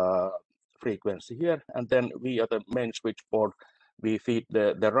switchboard frequency here, and then via the main switchboard we feed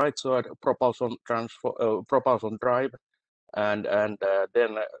the right side propulsion drive, and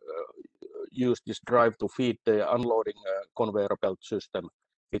then use this drive to feed the unloading conveyor belt system,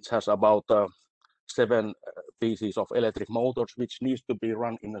 which has about 7 pieces of electric motors, which needs to be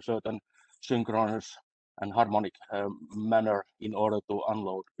run in a certain synchronous and harmonic manner in order to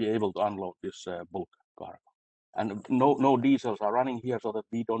be able to unload this bulk cargo. And no diesels are running here, so that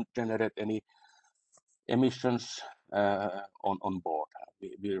we don't generate any emissions on board.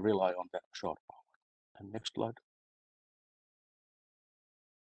 We rely on the shore power. And next slide.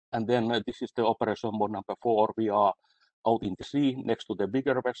 And then this is the operation mode number 4. We are out in the sea next to the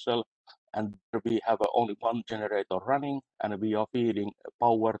bigger vessel, and we have only 1 generator running, and we are feeding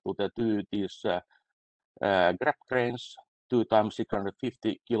power to these grab cranes, 2 times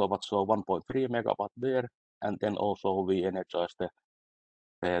 650 kilowatts, so 1.3 megawatt there, and then also we energize the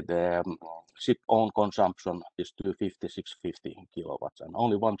ship own consumption is 250 650 kilowatts, and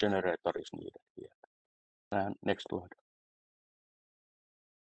only 1 generator is needed here. And next slide.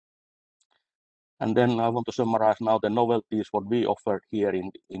 And then I want to summarize now the novelties what we offered here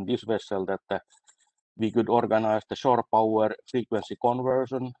in this vessel, that we could organize the shore power frequency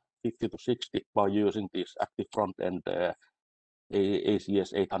conversion 50 to 60 by using this active front end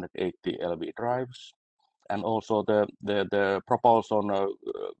ACS 880 LV drives. And also the propulsion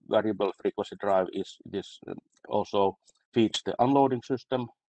variable frequency drive also feeds the unloading system.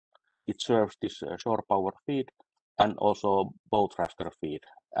 It serves this shore power feed and also boat thruster feed.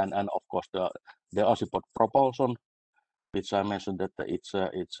 And of course the Azipod propulsion, which I mentioned that it's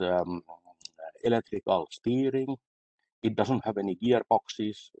electrical steering. It doesn't have any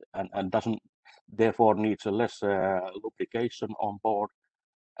gearboxes and doesn't therefore needs less lubrication on board.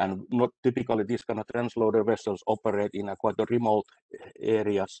 And not typically these kind of transloader vessels operate in quite a remote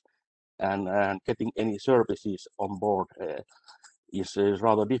areas, and getting any services on board is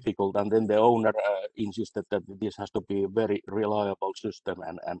rather difficult. And then the owner insisted that this has to be a very reliable system.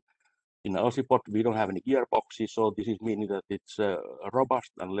 And in Azipod we don't have any gearboxes, so this is meaning that it's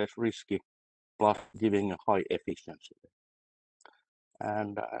robust and less risky, plus giving a high efficiency.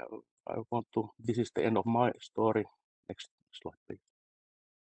 And this is the end of my story. Next slide, please.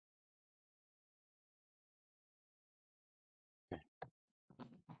 Okay.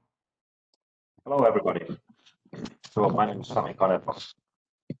 Hello, everybody. So my name is Sami Kanepa.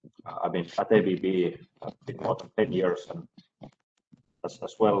 I've been at ABB been more than 10 years, and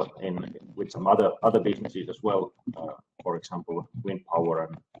as well with some other businesses as well. For example, wind power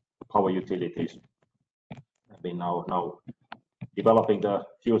and power utilities. I've been now developing the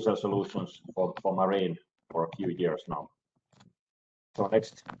fuel cell solutions for marine for a few years now. So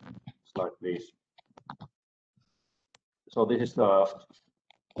next slide, please. So this is the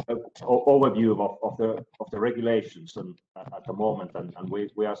overview of the regulations and at the moment, and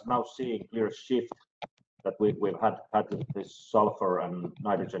we are now seeing clear shift that we've had this sulfur and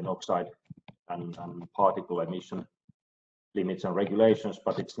nitrogen oxide and particle emission limits and regulations,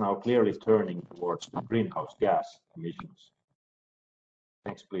 but it's now clearly turning towards the greenhouse gas emissions.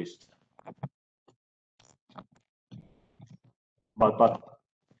 Next, please. But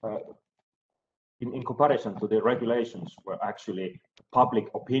in comparison to the regulations, where actually public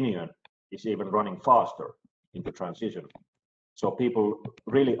opinion is even running faster in the transition. So people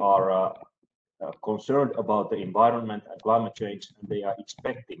really are concerned about the environment and climate change, and they are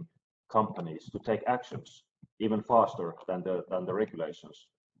expecting companies to take actions even faster than the regulations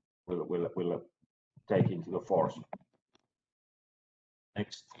will take into the force.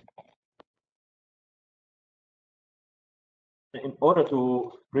 Next. In order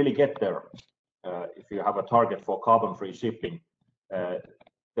to really get there, if you have a target for carbon-free shipping,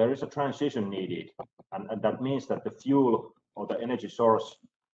 there is a transition needed, and that means that the fuel or the energy source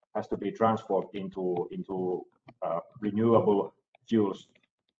has to be transformed into renewable fuels.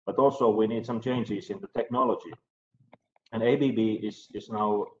 But also we need some changes in the technology, and ABB is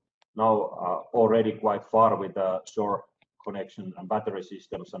now already quite far with the shore connection and battery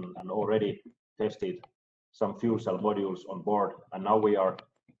systems, and already tested some fuel cell modules on board, and now we are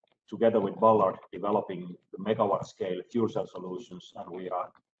together with Ballard developing the megawatt scale fuel cell solutions, and we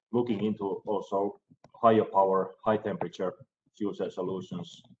are looking into also higher power, high temperature fuel cell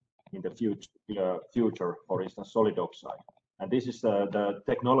solutions in the future, for instance, solid oxide. And this is the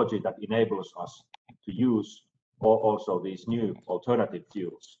technology that enables us to use also these new alternative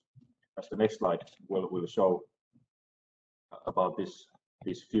fuels, as the next slide will show about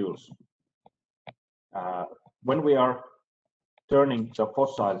these fuels. When we are turning the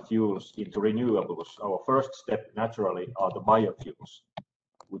fossil fuels into renewables, our first step naturally are the biofuels,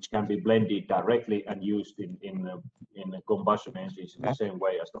 which can be blended directly and used in combustion engines in the same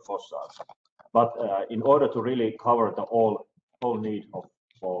way as the fossils. But in order to really cover the whole need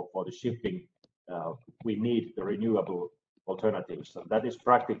for the shipping, we need the renewable alternatives, and that is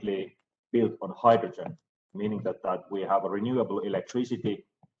practically built on hydrogen, meaning that we have a renewable electricity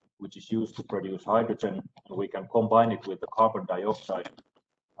which is used to produce hydrogen, and we can combine it with the carbon dioxide,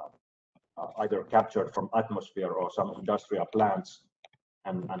 either captured from atmosphere or some industrial plants,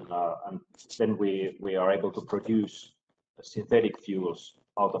 and then we are able to produce synthetic fuels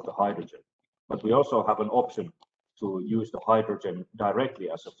out of the hydrogen. But we also have an option to use the hydrogen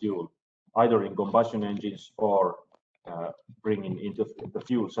directly as a fuel, either in combustion engines or bringing into the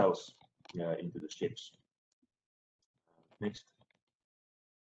fuel cells into the ships. Next.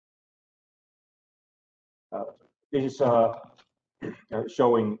 This is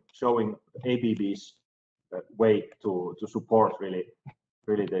showing ABB's way to support really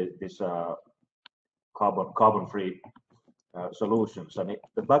this carbon-free solutions, and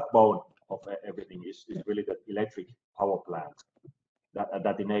the backbone of everything is really the electric power plant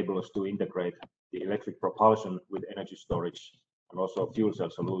that enables us to integrate the electric propulsion with energy storage and also fuel cell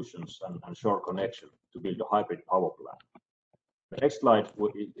solutions and shore connection to build a hybrid power plant. The next slide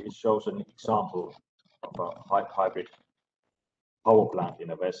it shows an example of a hybrid power plant in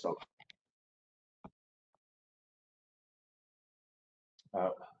a vessel.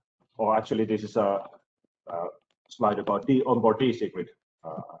 Or actually, this is a slide about the onboard DC grid.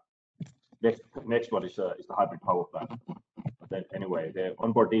 Next one is the hybrid power plant. But then anyway, the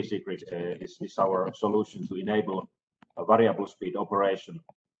onboard DC grid is our solution to enable a variable speed operation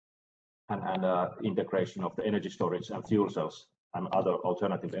and integration of the energy storage and fuel cells and other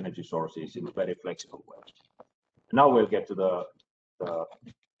alternative energy sources in a very flexible way. Now we'll get to the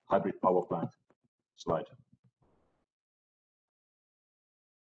hybrid power plant slide.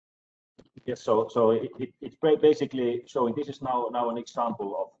 Yes, so it's basically showing, this is now an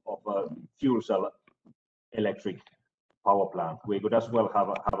example of a fuel cell electric power plant. We could as well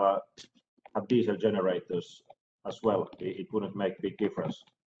have diesel generators as well. It wouldn't make a big difference.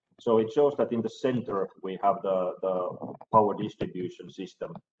 So it shows that in the center we have the power distribution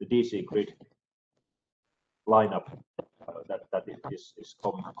system, the DC grid lineup that is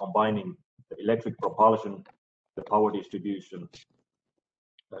combining the electric propulsion, the power distribution,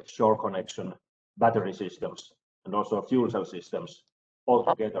 shore connection, battery systems, and also fuel cell systems all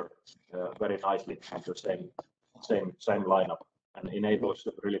together very nicely in the same lineup, and enables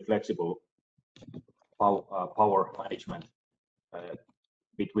really flexible power management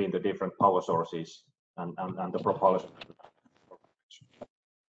between the different power sources and the propulsion.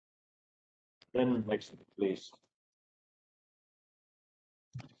 Then next, please.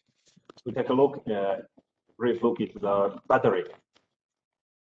 We take a look, brief look into the battery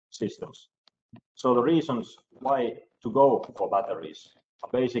systems. So the reasons why to go for batteries are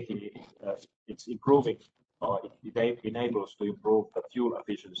basically it's improving, it enables to improve the fuel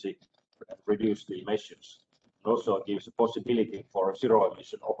efficiency and reduce the emissions. It also gives a possibility for zero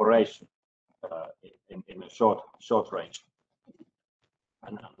emission operation in a short range.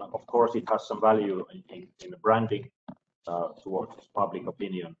 And of course, it has some value in the branding towards public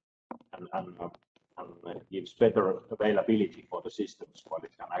opinion, and gives better availability for the systems while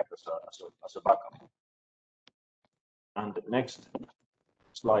it can act as a backup. And the next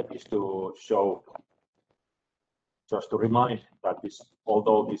slide is to show, just to remind that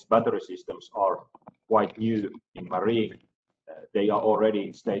although these battery systems are quite new in marine, they are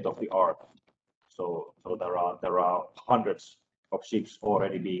already state of the art. So there are hundreds of ships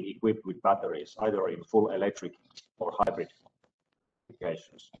already being equipped with batteries, either in full electric or hybrid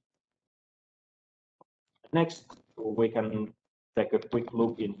applications. Next, we can take a quick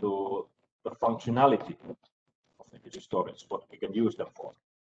look into the functionality of energy storage, what we can use them for.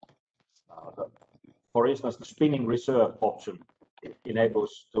 For instance, the spinning reserve option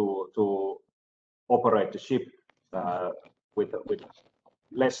enables to operate the ship with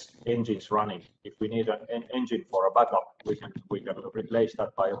less engines running. If we need an engine for a backup, we can replace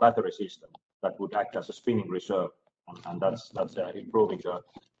that by a battery system that would act as a spinning reserve, and that's improving the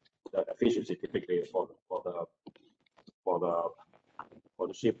efficiency typically for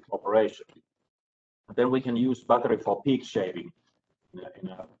the ship operation. And then we can use battery for peak shaving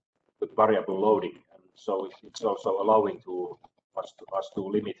with variable loading, and so it's also allowing us to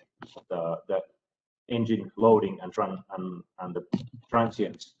limit the engine loading and the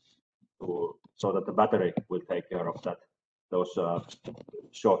transients so that the battery will take care of those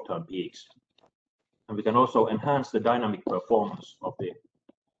short-term peaks. And we can also enhance the dynamic performance of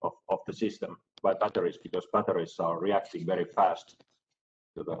the system by batteries, because batteries are reacting very fast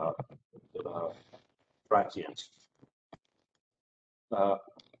to the transients.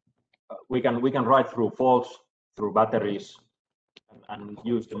 We can ride through faults through batteries and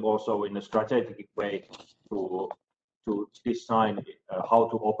use them also in a strategic way to design how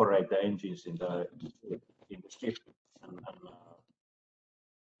to operate the engines in the ship,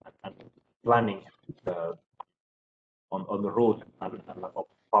 and planning on the route and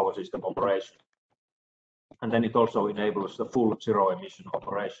power system operation. And then it also enables the full zero emission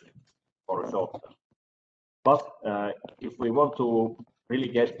operation for a short term. But if we want to really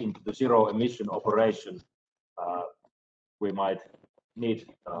get into the zero emission operation, we might need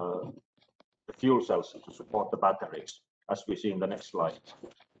the fuel cells to support the batteries, as we see in the next slide.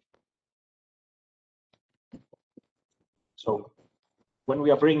 So when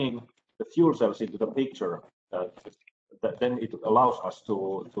we are bringing the fuel cells into the picture, then it allows us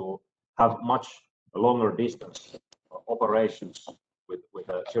to have much longer distance operations with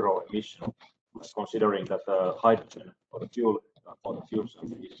a zero emission, considering that the hydrogen or the fuel cell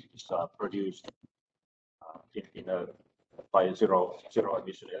is produced by zero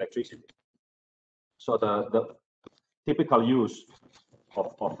emission electricity. So the typical use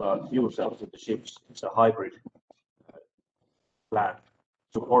of fuel cells in the ships is a hybrid plant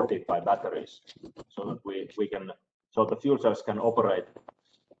supported by batteries, so that we can So the fuel cells can operate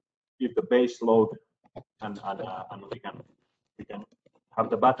with the base load, and we can have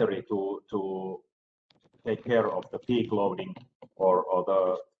the battery to take care of the peak loading or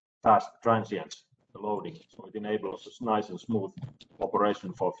the fast transients, the loading. So it enables a nice and smooth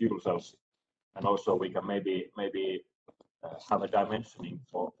operation for fuel cells, and also we can maybe have a dimensioning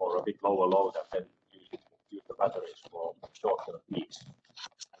for a bit lower load and then use the batteries for shorter peaks.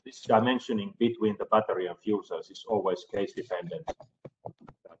 This dimensioning between the battery and fuel cells is always case dependent,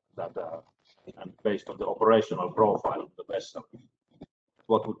 and based on the operational profile of the vessel,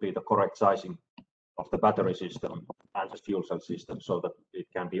 what would be the correct sizing of the battery system and the fuel cell system so that it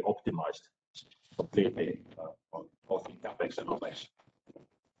can be optimized completely, both in CapEx and OpEx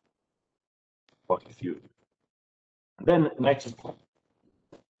point of view. And then next,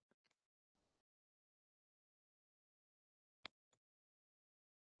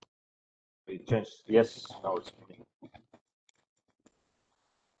 we change. Yes, now it's coming.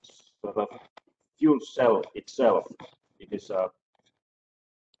 So the fuel cell itself, it is the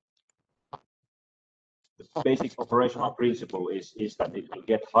basic operational principle is that it will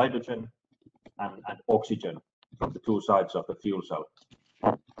get hydrogen and oxygen from the two sides of the fuel cell,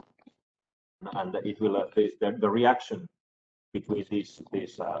 and it will the reaction between these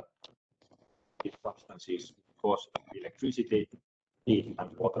substances cause electricity, heat, and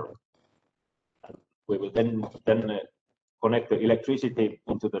water. And we will then connect the electricity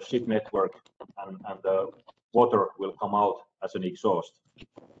into the ship network, and the water will come out as an exhaust,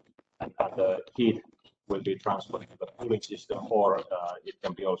 and the heat will be transferred to the cooling system, or it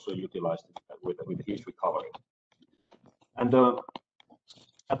can be also utilized with heat recovery. And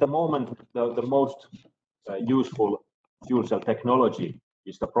at the moment, the most useful fuel cell technology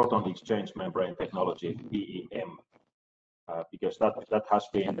is the proton exchange membrane technology, PEM, because that has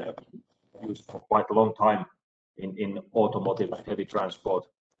been used for quite a long time in automotive and heavy transport.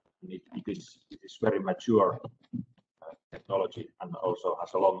 It is very mature technology and also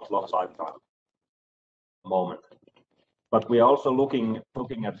has a long lifetime moment. But we are also looking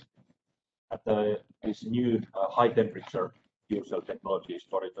at this new high temperature fuel cell technology,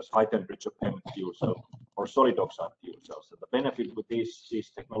 storage as high temperature PEM fuel cell or solid oxide fuel cells. So the benefit with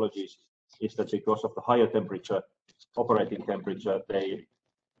these technologies is that because of the higher temperature, operating temperature, they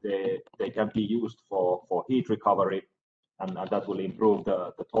can be used for heat recovery, and that will improve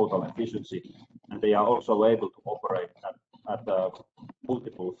the total efficiency. And they are also able to operate at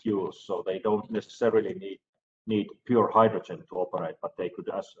multiple fuels, so they don't necessarily need pure hydrogen to operate, but they could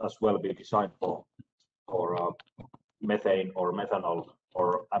as well be designed for methane or methanol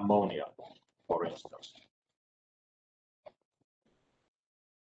or ammonia, for instance.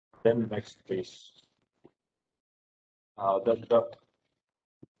 Then next, please. The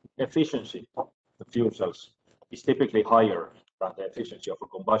efficiency of the fuel cells is typically higher than the efficiency of a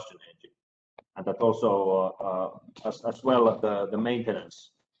combustion engine, and that also as well the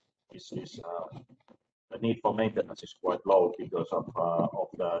maintenance is the need for maintenance is quite low because of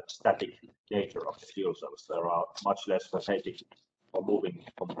the static nature of the fuel cells. There are much less rotating or moving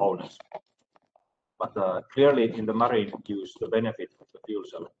components. But clearly in the marine use, the benefit of the fuel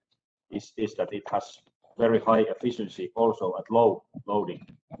cell is that it has very high efficiency also at low loading.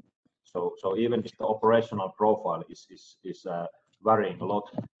 So even if the operational profile is varying a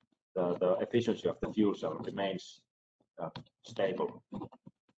lot, the efficiency of the fuel cell remains stable.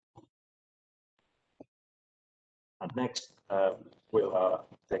 And next, we'll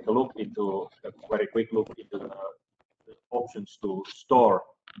take a very quick look into the options to store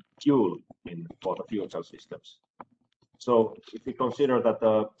fuel for the fuel cell systems. So if we consider that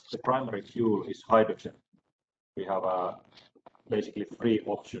the primary fuel is hydrogen, we have basically three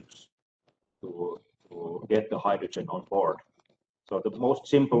options to get the hydrogen on board. So the most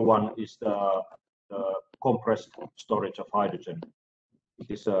simple one is the compressed storage of hydrogen. It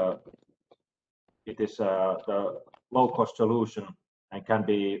is the low-cost solution and can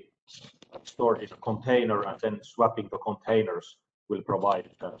be stored in a container, and then swapping the containers will provide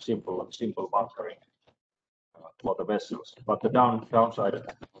simple bunkering for the vessels. But the downside,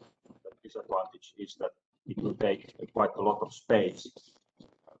 the disadvantage, is that it will take quite a lot of space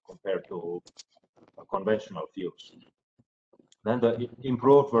compared to conventional fuels. Then the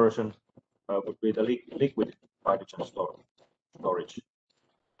improved version would be the liquid hydrogen storage.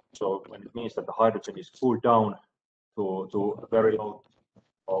 So when it means that the hydrogen is cooled down to a very low,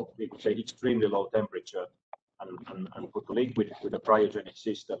 or we could say extremely low temperature, and put liquid with a cryogenic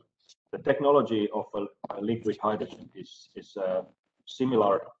system. The technology of a liquid hydrogen is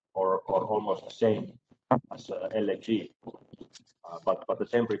similar or almost the same as LNG. but the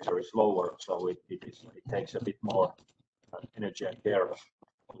temperature is lower, so it takes a bit more energy and care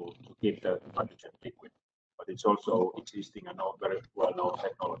to keep the hydrogen liquid. But it's also existing and very well-known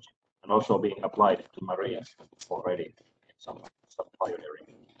technology, and also being applied to marine already in some pioneering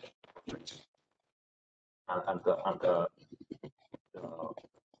projects. And the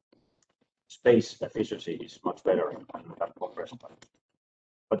space efficiency is much better than compressed hydrogen.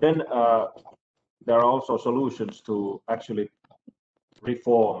 But then there are also solutions to actually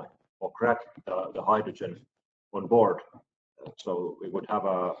reform or crack the hydrogen on board. So we would have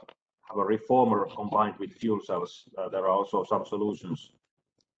a reformer combined with fuel cells. There are also some solutions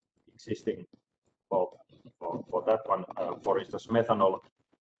existing for that one. For instance, methanol.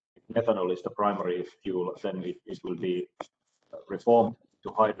 If methanol is the primary fuel, then it will be reformed to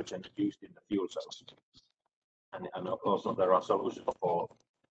hydrogen used in the fuel cells. And also there are solutions for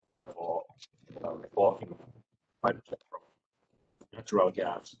reforming hydrogen from natural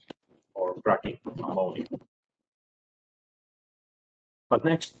gas or cracking ammonia. But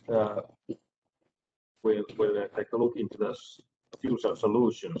next, we'll take a look into the fuel cell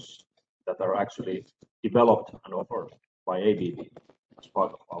solutions that are actually developed and offered by ABB as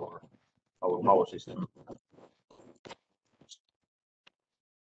part of our power system.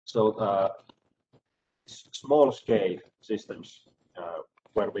 So small-scale systems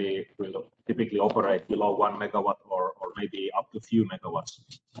where we will typically operate below 1 megawatt or maybe up to few megawatts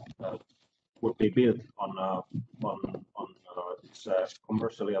would be built on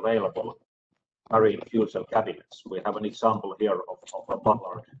commercially available marine fuel cell cabinets. We have an example here of a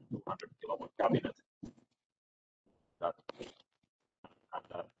Ballard 200 kilowatt cabinet.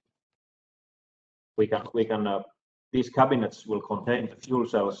 We can these cabinets will contain the fuel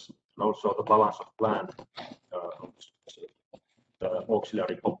cells and also the balance of plant, the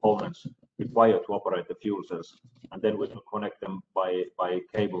auxiliary components required to operate the fuel cells, and then we can connect them by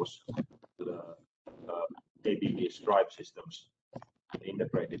cables to the ABB drive systems and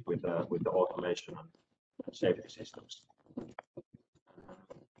integrate it with the automation and safety systems.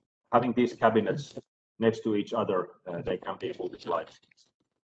 Having these cabinets next to each other, they can be multiplied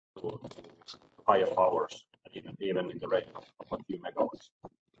to higher powers, even in the range of a few megawatts.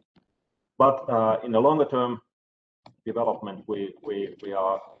 But in the longer term development, we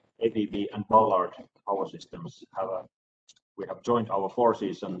are ABB and Ballard Power Systems we have joined our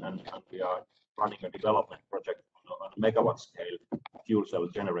forces and we are running a development project on a megawatt scale fuel cell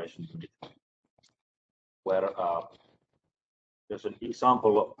generation unit, where there's an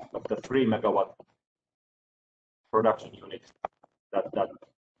example of the 3 megawatt production unit that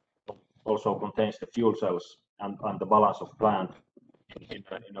also contains the fuel cells and the balance of plant in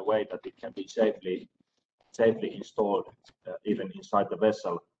a way that it can be safely installed even inside the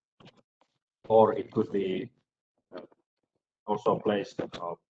vessel, or it could be also placed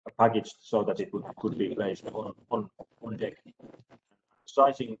packaged so that it could be placed on deck.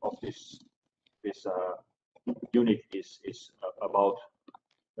 Sizing of this unit is about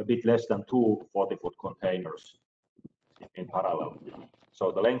a bit less than 2 40-foot containers in parallel.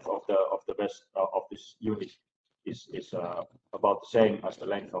 So the length of this unit is about the same as the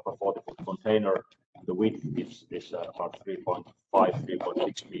length of a 40-foot container. The width is about 3.5,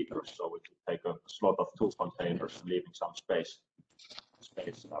 3.6 meters. So we can take a slot of 2 containers, leaving some space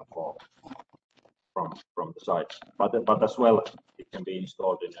from the sides. But as well, it can be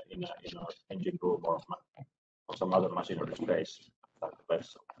installed in an engine room or some other machinery space like the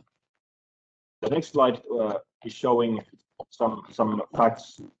vessel. The next slide is showing some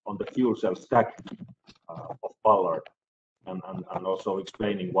facts on the fuel cell stack of Ballard, and also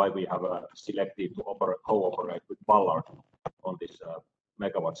explaining why we have selected to cooperate with Ballard on this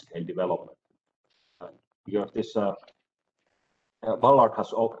megawatt scale development. Because this Ballard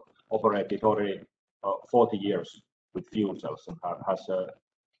has operated already 40 years with fuel cells and has a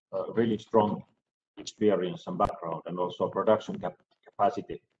really strong experience and background, and also production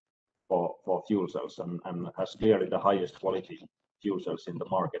capacity for fuel cells, and has clearly the highest quality fuel cells in the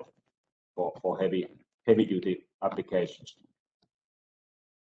market for heavy duty applications.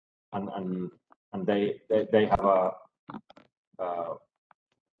 And they have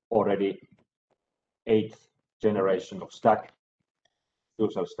already 8th generation of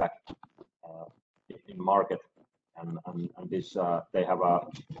fuel cell stack in market, and this they have a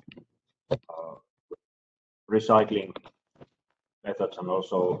recycling methods and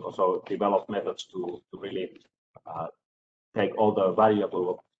also develop methods to really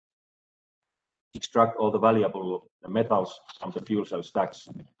extract all the valuable metals from the fuel cell stacks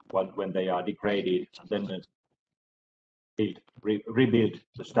when they are degraded, and then rebuild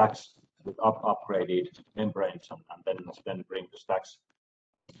the stacks with upgraded membranes and then bring the stacks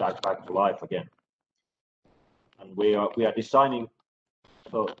back to life again. And we are designing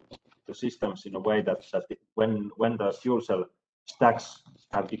the systems in a way that when the fuel cell stacks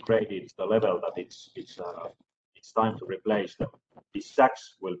have degraded to the level that it's time to replace them, these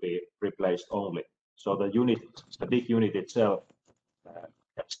stacks will be replaced only. So the big unit itself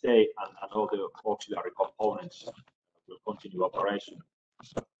can stay, and all the auxiliary components will continue operation.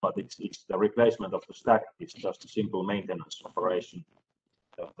 But it's the replacement of the stack. It's just a simple maintenance operation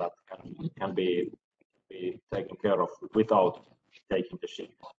that can be taken care of without taking the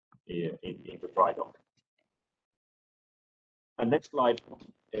ship into dry dock. And next slide,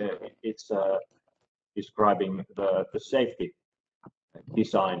 it's describing the safety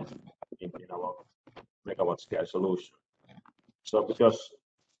design in our megawatt scale solution. So because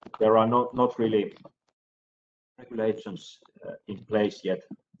there are not really regulations in place yet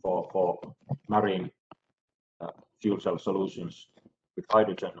for marine fuel cell solutions with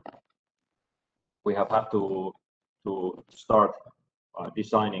hydrogen, we have had to start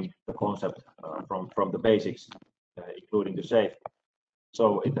designing the concept from the basics, including the safety.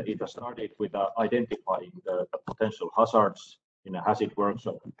 So it has started with identifying the potential hazards in a hazard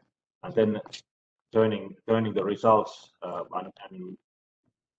workshop, and then turning the results and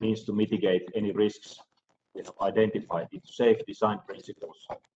means to mitigate any risks we have identified into safe design principles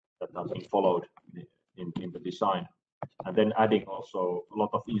that have been followed in the design, and then adding also a lot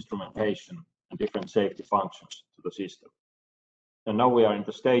of instrumentation and different safety functions to the system. And now we are in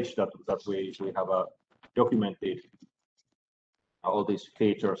the stage that we have documented all these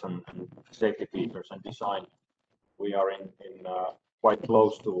features and safety features and design. We are in quite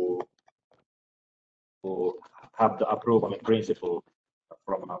close to have the approval in principle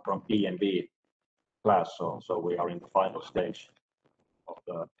from DNV class. So we are in the final stage of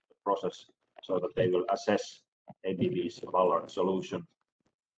the process, so that they will assess ABB's Ballard solution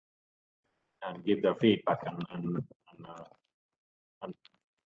and give their feedback, and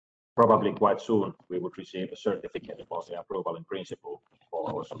probably quite soon we would receive a certificate for the approval in principle for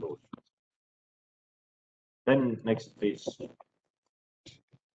our solution. Then next, please.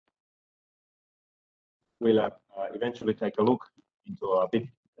 We'll eventually take a look into a bit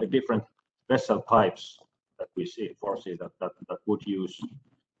different vessel types that we foresee that would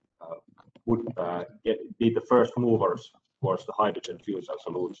be the first movers towards the hydrogen fuel cell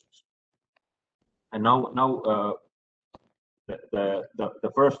solutions. And now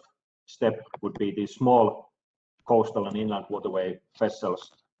the first step would be the small coastal and inland waterway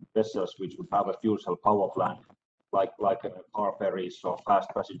vessels which would have a fuel cell power plant, like car ferries or fast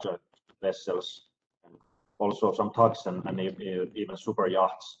passenger vessels, and also some tugs and even super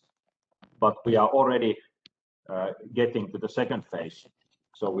yachts. But we are already getting to the second phase,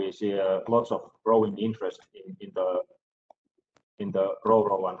 so we see lots of growing interest in the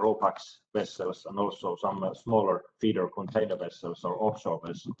ro-ro and ro-pax vessels, and also some smaller feeder container vessels or offshore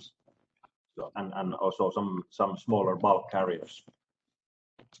vessels, so, and also some smaller bulk carriers.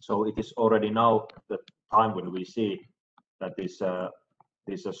 So it is already now the time when we see that these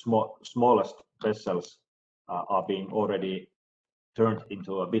smallest vessels are being already turned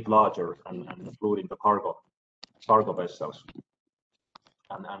into a bit larger and including the cargo vessels.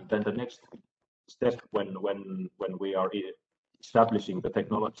 And then the next step when we are establishing the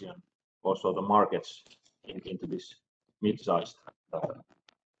technology and also the markets into this mid-sized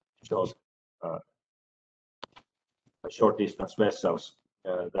short distance vessels,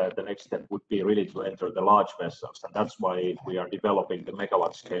 the next step would be really to enter the large vessels, and that's why we are developing the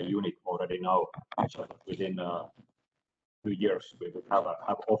megawatt scale unit already now. So within 2 years we would have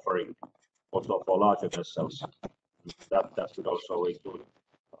offering also for larger vessels. That would also include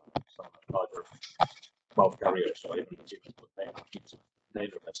some larger bulk carriers or even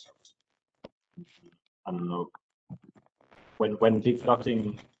container vessels. And when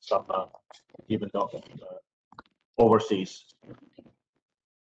discussing some even the overseas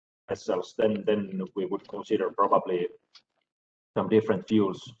vessels, then we would consider probably some different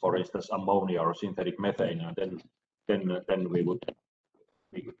fuels, for instance ammonia or synthetic methane, and then we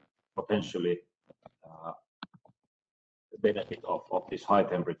could potentially benefit of this high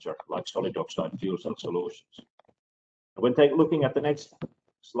temperature, like solid oxide fuel cell solutions. When looking at the next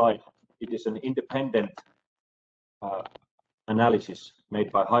slide, it is an independent analysis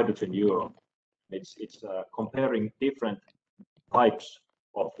made by Hydrogen Europe. It's comparing different types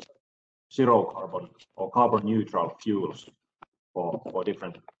of zero carbon or carbon neutral fuels for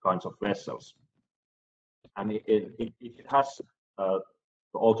different kinds of vessels, and it has the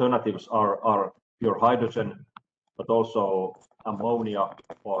alternatives are pure hydrogen, but also ammonia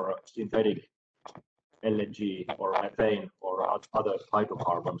or synthetic LNG or methane or other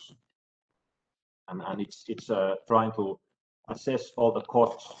hydrocarbons. And it's trying to assess all the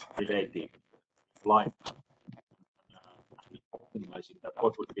costs related to line, optimizing that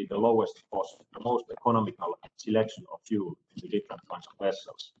what would be the lowest cost, the most economical selection of fuel in the different kinds of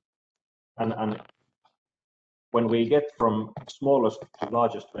vessels. And when we get from smallest to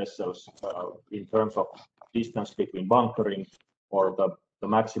largest vessels in terms of distance between bunkering or the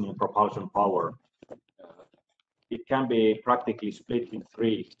maximum propulsion power, it can be practically split in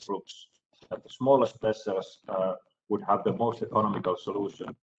three groups. That the smallest vessels would have the most economical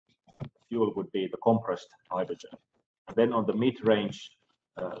solution. Fuel would be the compressed hydrogen. And then on the mid-range,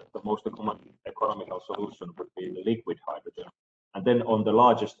 the most economical solution would be the liquid hydrogen. And then on the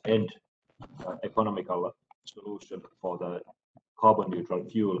largest end, economical solution for the carbon neutral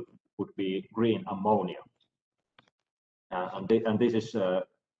fuel would be green ammonia. And this is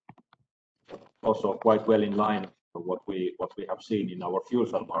also quite well in line with what we have seen in our fuel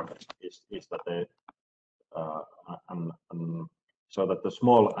cell market is that so that the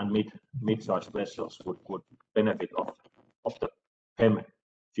small and mid-sized vessels would benefit of the PEM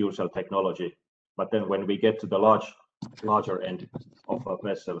fuel cell technology. But then when we get to the larger end of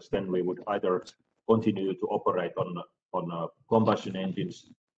vessels, then we would either continue to operate on combustion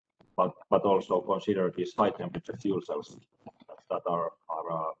engines, but also consider these high temperature fuel cells that are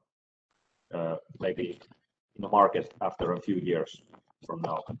maybe in the market after a few years from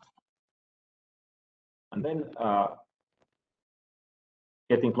now. And then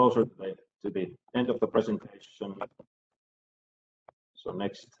getting closer to the end of the presentation. So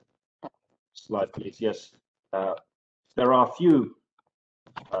next slide, please. Yes, there are a few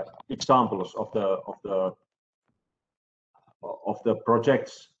examples of the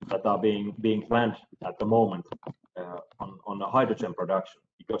projects that are being planned at the moment on the hydrogen production.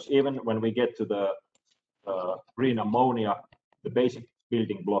 Because even when we get to the green ammonia, the basic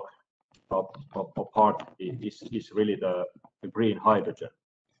building block of part is really the green hydrogen.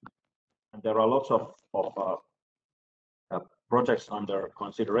 And there are lots of projects under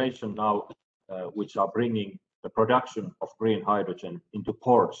consideration now, which are bringing the production of green hydrogen into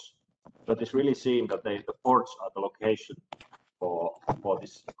ports. But it's really seen that the ports are the location for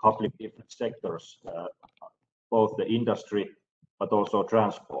this couple of different sectors, both the industry, but also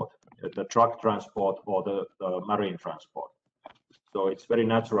transport, the truck transport or the marine transport. So it's very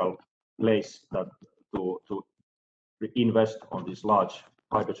natural place that to invest on these large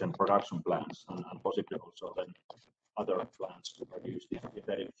hydrogen production plants and possibly also then other plants to produce these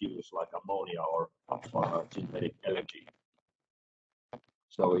synthetic fuels like ammonia or synthetic LNG.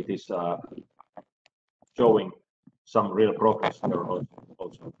 So it is showing some real progress here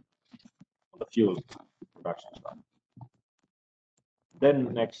also on the fuel production side.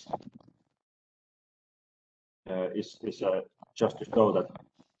 Then next is just to show that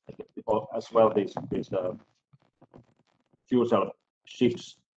as well these fuel cell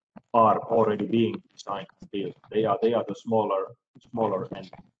ships are already being designed and built. They are the smaller end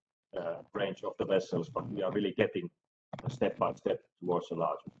range of the vessels, but we are really getting step by step towards the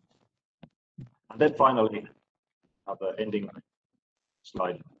large. And then finally, the ending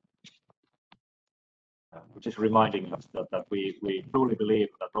slide, which is reminding us that we truly believe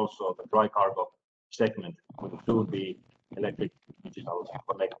that also the dry cargo segment will soon be electric, digital,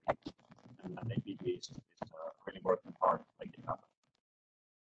 connected, and ABB is really working hard to make it happen.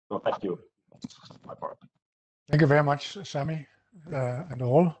 So thank you. That's my part. Thank you very much, Sami, and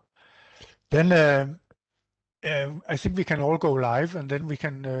all. Then I think we can all go live, and then we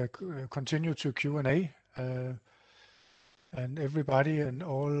can continue to Q&A. And everybody and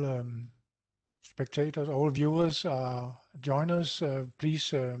all spectators, all viewers, joiners,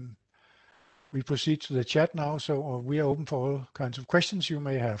 please, we proceed to the chat now. So we are open for all kinds of questions you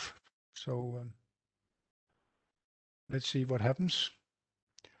may have. So let's see what happens.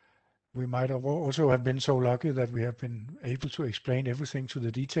 We might have also have been so lucky that we have been able to explain everything to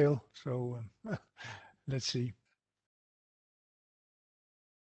the detail. So let's see.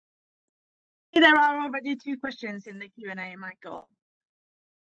 There are already 2 questions in the Q&A, Michael.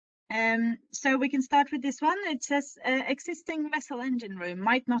 So we can start with this one. It says existing vessel engine room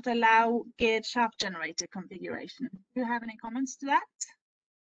might not allow geared shaft generator configuration. Do you have any comments to that?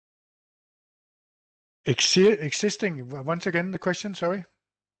 Existing, once again, the question, sorry.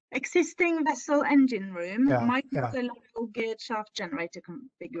 Existing vessel engine room might not allow geared shaft generator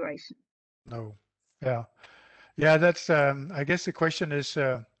configuration. No. Yeah, that's, I guess the question is,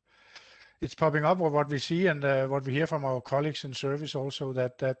 it's popping up of what we see and what we hear from our colleagues in service also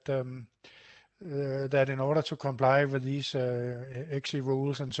that that in order to comply with these EXI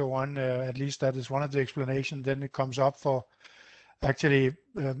rules and so on, at least that is one of the explanations. Then it comes up for actually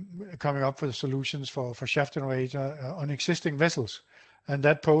coming up with solutions for shaft generator on existing vessels, and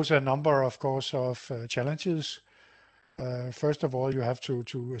that poses a number, of course, of challenges. First of all, you have to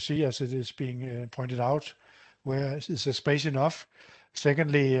see, as it is being pointed out, where is the space enough.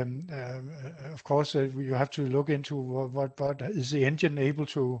 Secondly, of course, you have to look into what is the engine able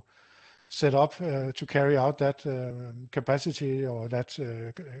to set up to carry out that capacity or that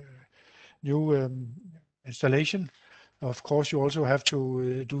new installation. Of course, you also have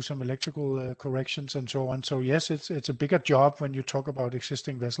to do some electrical corrections and so on. So yes, it's a bigger job when you talk about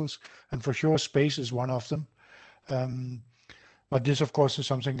existing vessels, and for sure space is one of them. But this, of course, is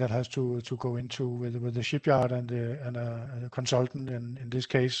something that has to go into with the shipyard and a consultant in this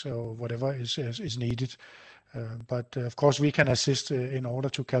case, or whatever is needed. But of course, we can assist in order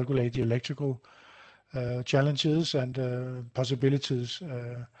to calculate the electrical challenges and possibilities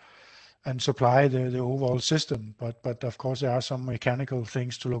and supply the overall system. But of course, there are some mechanical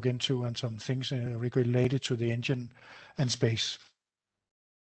things to look into and some things related to the engine and space.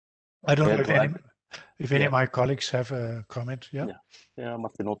 I don't know if any of my colleagues have a comment. Yeah,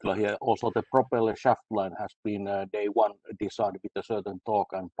 Matti Nuttila here. Also, the propeller shaft line has been day one designed with a certain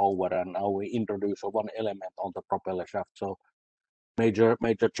torque and power, and now we introduce one element on the propeller shaft. So major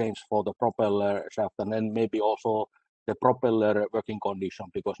change for the propeller shaft, and then maybe also the propeller working condition,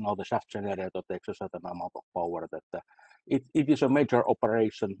 because now the shaft generator takes a certain amount of power that it is a major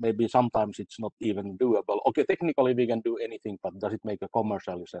operation. Maybe sometimes it's not even doable. Okay, technically we can do anything, but does it make a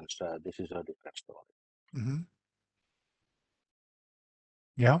commercial sense? This is a different story. Mm-hmm.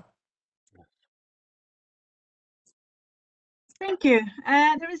 Yeah. Thank you.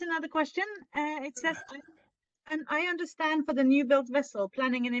 There is another question. It says, and I understand for the new built vessel,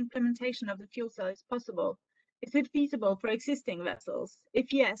 planning and implementation of the fuel cell is possible. Is it feasible for existing vessels?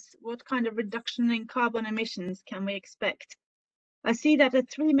 If yes, what kind of reduction in carbon emissions can we expect? I see that a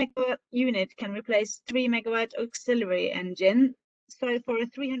 3 megawatt unit can replace 3 megawatt auxiliary engine. So for a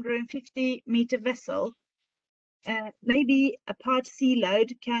 350 meter vessel, maybe a part sea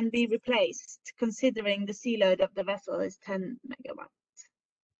load can be replaced, considering the sea load of the vessel is 10 megawatts.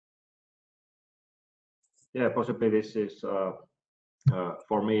 Yeah, possibly this is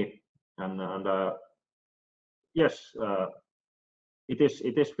for me, and yes, it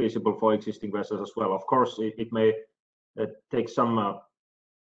is feasible for existing vessels as well. Of course, it may take some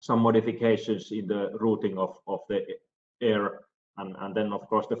modifications in the routing of the air, and then of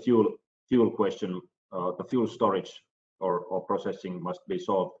course the fuel question, the fuel storage or processing must be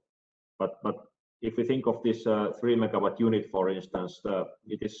solved. But if we think of this 3 megawatt unit, for instance,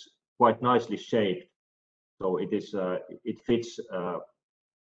 it is quite nicely shaped, so it fits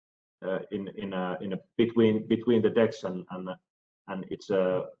in a between the decks, and it's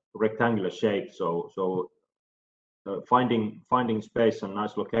a rectangular shape. So finding space and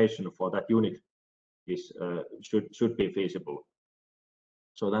nice location for that unit is should be feasible.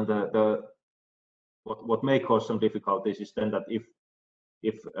 So then what may cause some difficulties is then that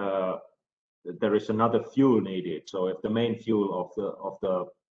if there is another fuel needed. So if the main fuel of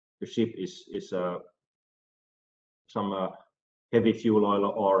the ship is some heavy fuel oil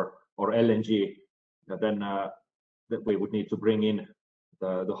or LNG, then that we would need to bring in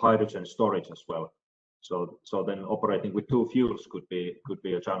the hydrogen storage as well. So then operating with two fuels could be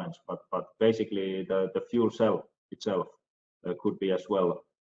a challenge. But basically the fuel cell itself could be as well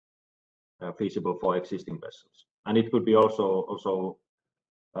feasible for existing vessels, and it could be also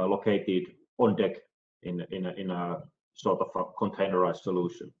located on deck in a sort of a containerized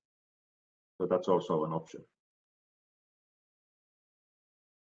solution. So that's also an option.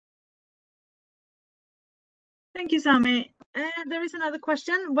 Thank you, Sami. There is another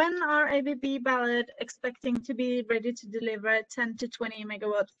question. When are ABB Ballard expecting to be ready to deliver 10 to 20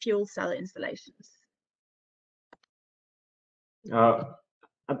 megawatt fuel cell installations?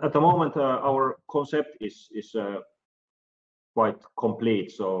 At the moment, our concept is quite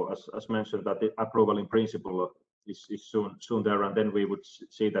complete. So as mentioned, that the approval in principle is soon there, and then we would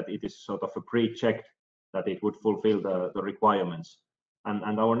see that it is sort of a pre-checked that it would fulfill the requirements.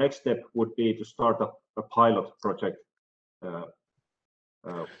 And our next step would be to start a pilot project,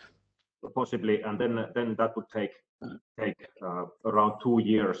 possibly, and then that would take around 2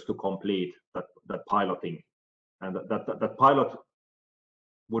 years to complete that piloting, and that pilot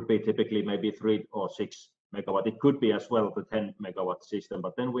would be typically maybe 3 or 6 megawatt. It could be as well the 10 megawatt system,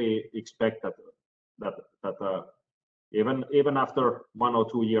 but then we expect that even after 1 or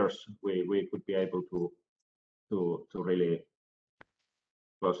 2 years we could be able to really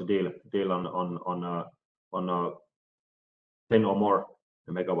close a deal on a 10 or more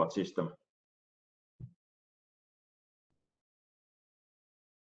megawatt system.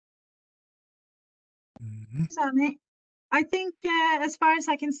 Sami, I think as far as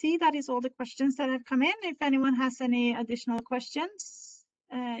I can see, that is all the questions that have come in. If anyone has any additional questions,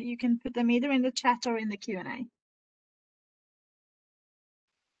 you can put them either in the chat or in the Q&A.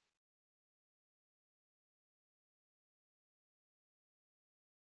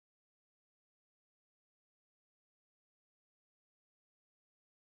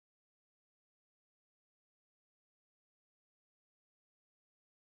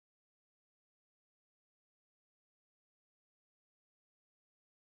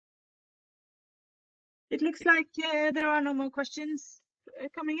 It looks like there are no more questions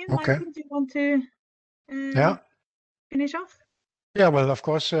coming in. Okay. Michael, do you want to finish off? Yeah, well, of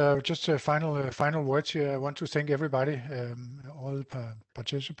course, just a final words here. I want to thank everybody, all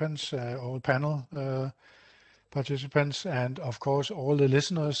participants, all panel participants, and of course, all the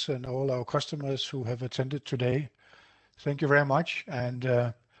listeners and all our customers who have attended today. Thank you very much.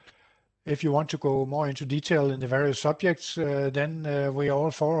 And if you want to go more into detail in the various subjects, then we are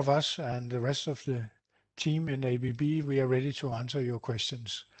all four of us and the rest of the team in ABB, we are ready to answer your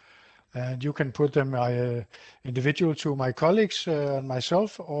questions. And you can put them individual to my colleagues and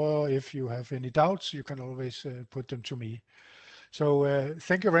myself, or if you have any doubts, you can always put them to me. So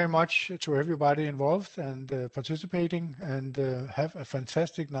thank you very much to everybody involved and participating, and have a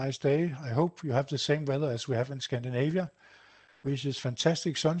fantastic nice day. I hope you have the same weather as we have in Scandinavia, which is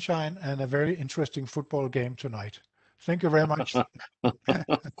fantastic sunshine and a very interesting football game tonight. Thank you very much.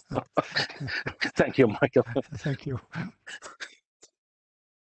 Thank you, Michael. Thank you.